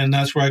 then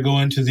that's where I go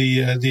into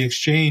the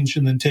exchange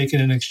and then take it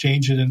and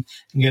exchange it and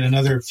get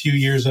another few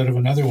years out of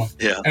another one.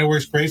 Yeah. And it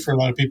works great for a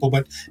lot of people,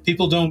 but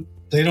people don't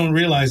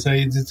realize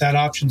that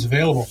option's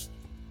available.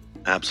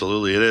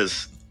 Absolutely, it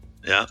is.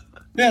 Yeah.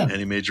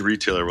 Any major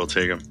retailer will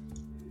take them.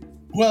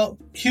 Well,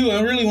 Hugh,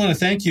 I really want to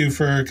thank you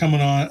for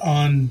coming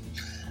on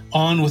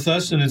with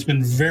us, and it's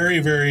been very,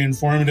 very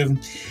informative.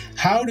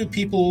 How do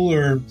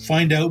people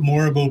find out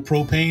more about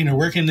propane, or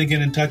where can they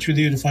get in touch with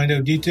you to find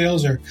out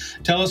details, or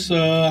tell us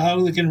how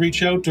they can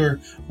reach out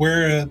or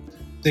where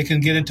they can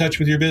get in touch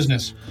with your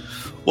business?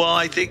 Well,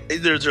 I think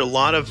there's a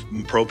lot of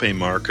propane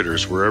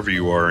marketers wherever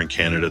you are in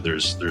Canada.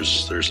 There's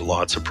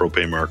lots of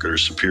propane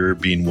marketers. Superior,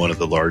 being one of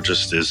the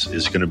largest, is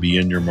going to be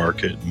in your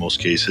market in most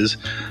cases.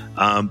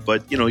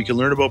 But you can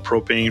learn about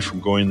propane from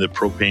going to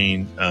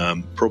propane.ca.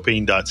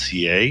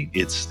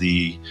 It's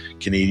the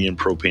Canadian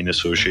Propane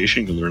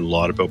Association. You can learn a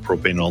lot about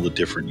propane, all the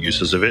different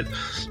uses of it.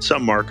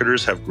 Some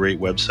marketers have great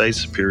websites.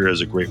 Superior has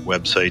a great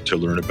website to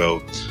learn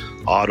about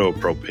auto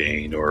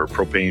propane or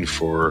propane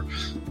for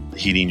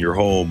heating your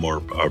home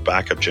or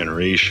backup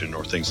generation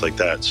or things like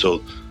that.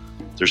 So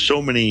there's so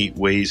many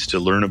ways to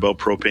learn about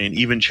propane.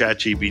 Even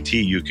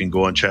ChatGPT, you can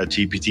go on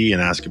ChatGPT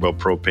and ask about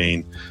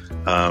propane.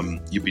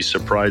 You'd be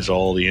surprised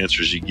all the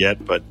answers you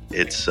get, but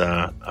it's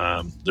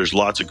there's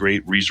lots of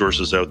great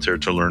resources out there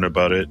to learn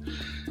about it.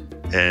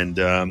 And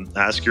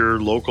ask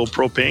your local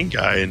propane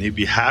guy, and he'd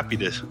be happy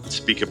to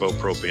speak about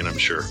propane, I'm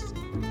sure.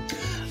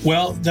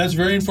 Well, that's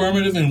very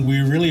informative, and we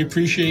really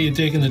appreciate you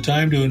taking the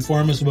time to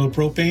inform us about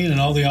propane and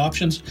all the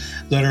options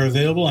that are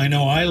available. I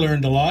know I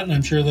learned a lot, and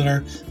I'm sure that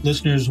our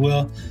listeners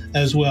will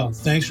as well.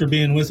 Thanks for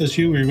being with us,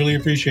 Hugh. We really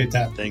appreciate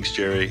that. Thanks,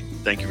 Jerry.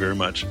 Thank you very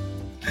much.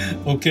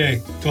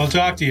 Okay. I'll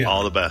talk to you.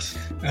 All the best.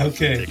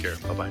 Okay. Take care.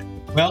 Bye-bye.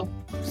 Well,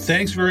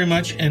 thanks very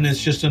much, and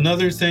it's just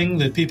another thing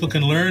that people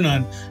can learn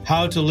on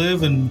how to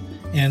live and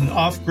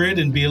off-grid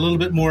and be a little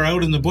bit more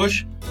out in the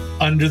bush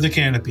under the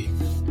canopy.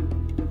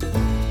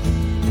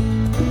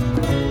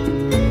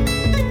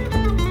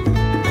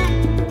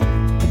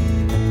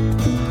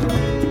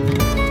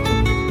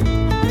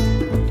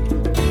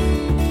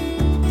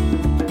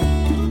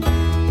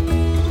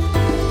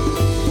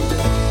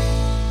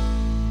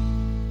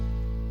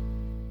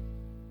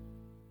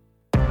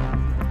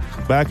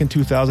 Back in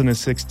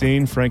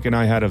 2016, Frank and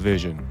I had a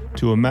vision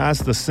to amass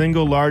the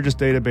single largest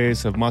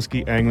database of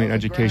muskie angling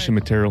education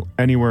material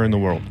anywhere in the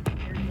world.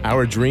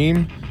 Our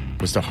dream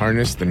was to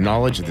harness the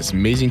knowledge of this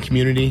amazing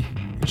community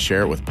and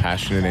share it with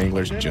passionate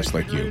anglers just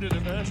like you.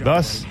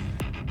 Thus,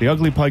 the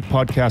Ugly Pike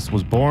podcast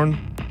was born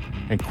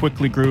and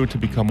quickly grew to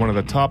become one of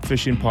the top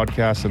fishing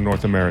podcasts in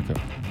North America.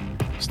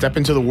 Step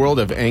into the world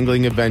of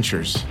angling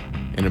adventures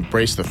and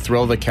embrace the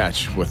thrill of the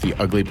catch with the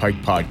Ugly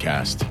Pike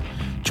podcast.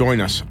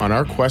 Join us on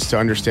our quest to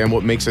understand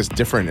what makes us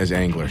different as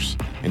anglers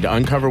and to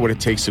uncover what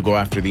it takes to go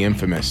after the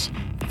infamous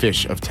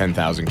fish of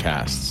 10,000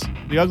 casts.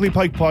 The Ugly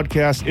Pike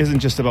podcast isn't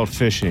just about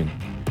fishing.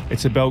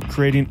 It's about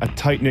creating a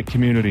tight-knit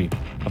community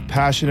of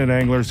passionate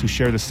anglers who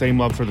share the same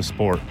love for the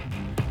sport.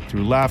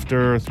 Through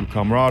laughter, through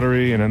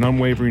camaraderie, and an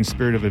unwavering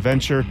spirit of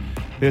adventure,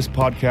 this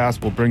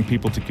podcast will bring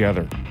people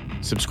together.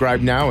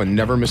 Subscribe now and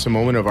never miss a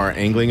moment of our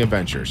angling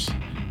adventures.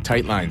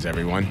 Tight lines,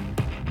 everyone.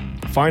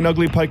 Find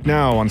Ugly Pike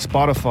now on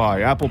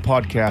Spotify, Apple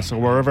Podcasts, or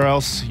wherever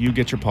else you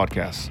get your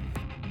podcasts.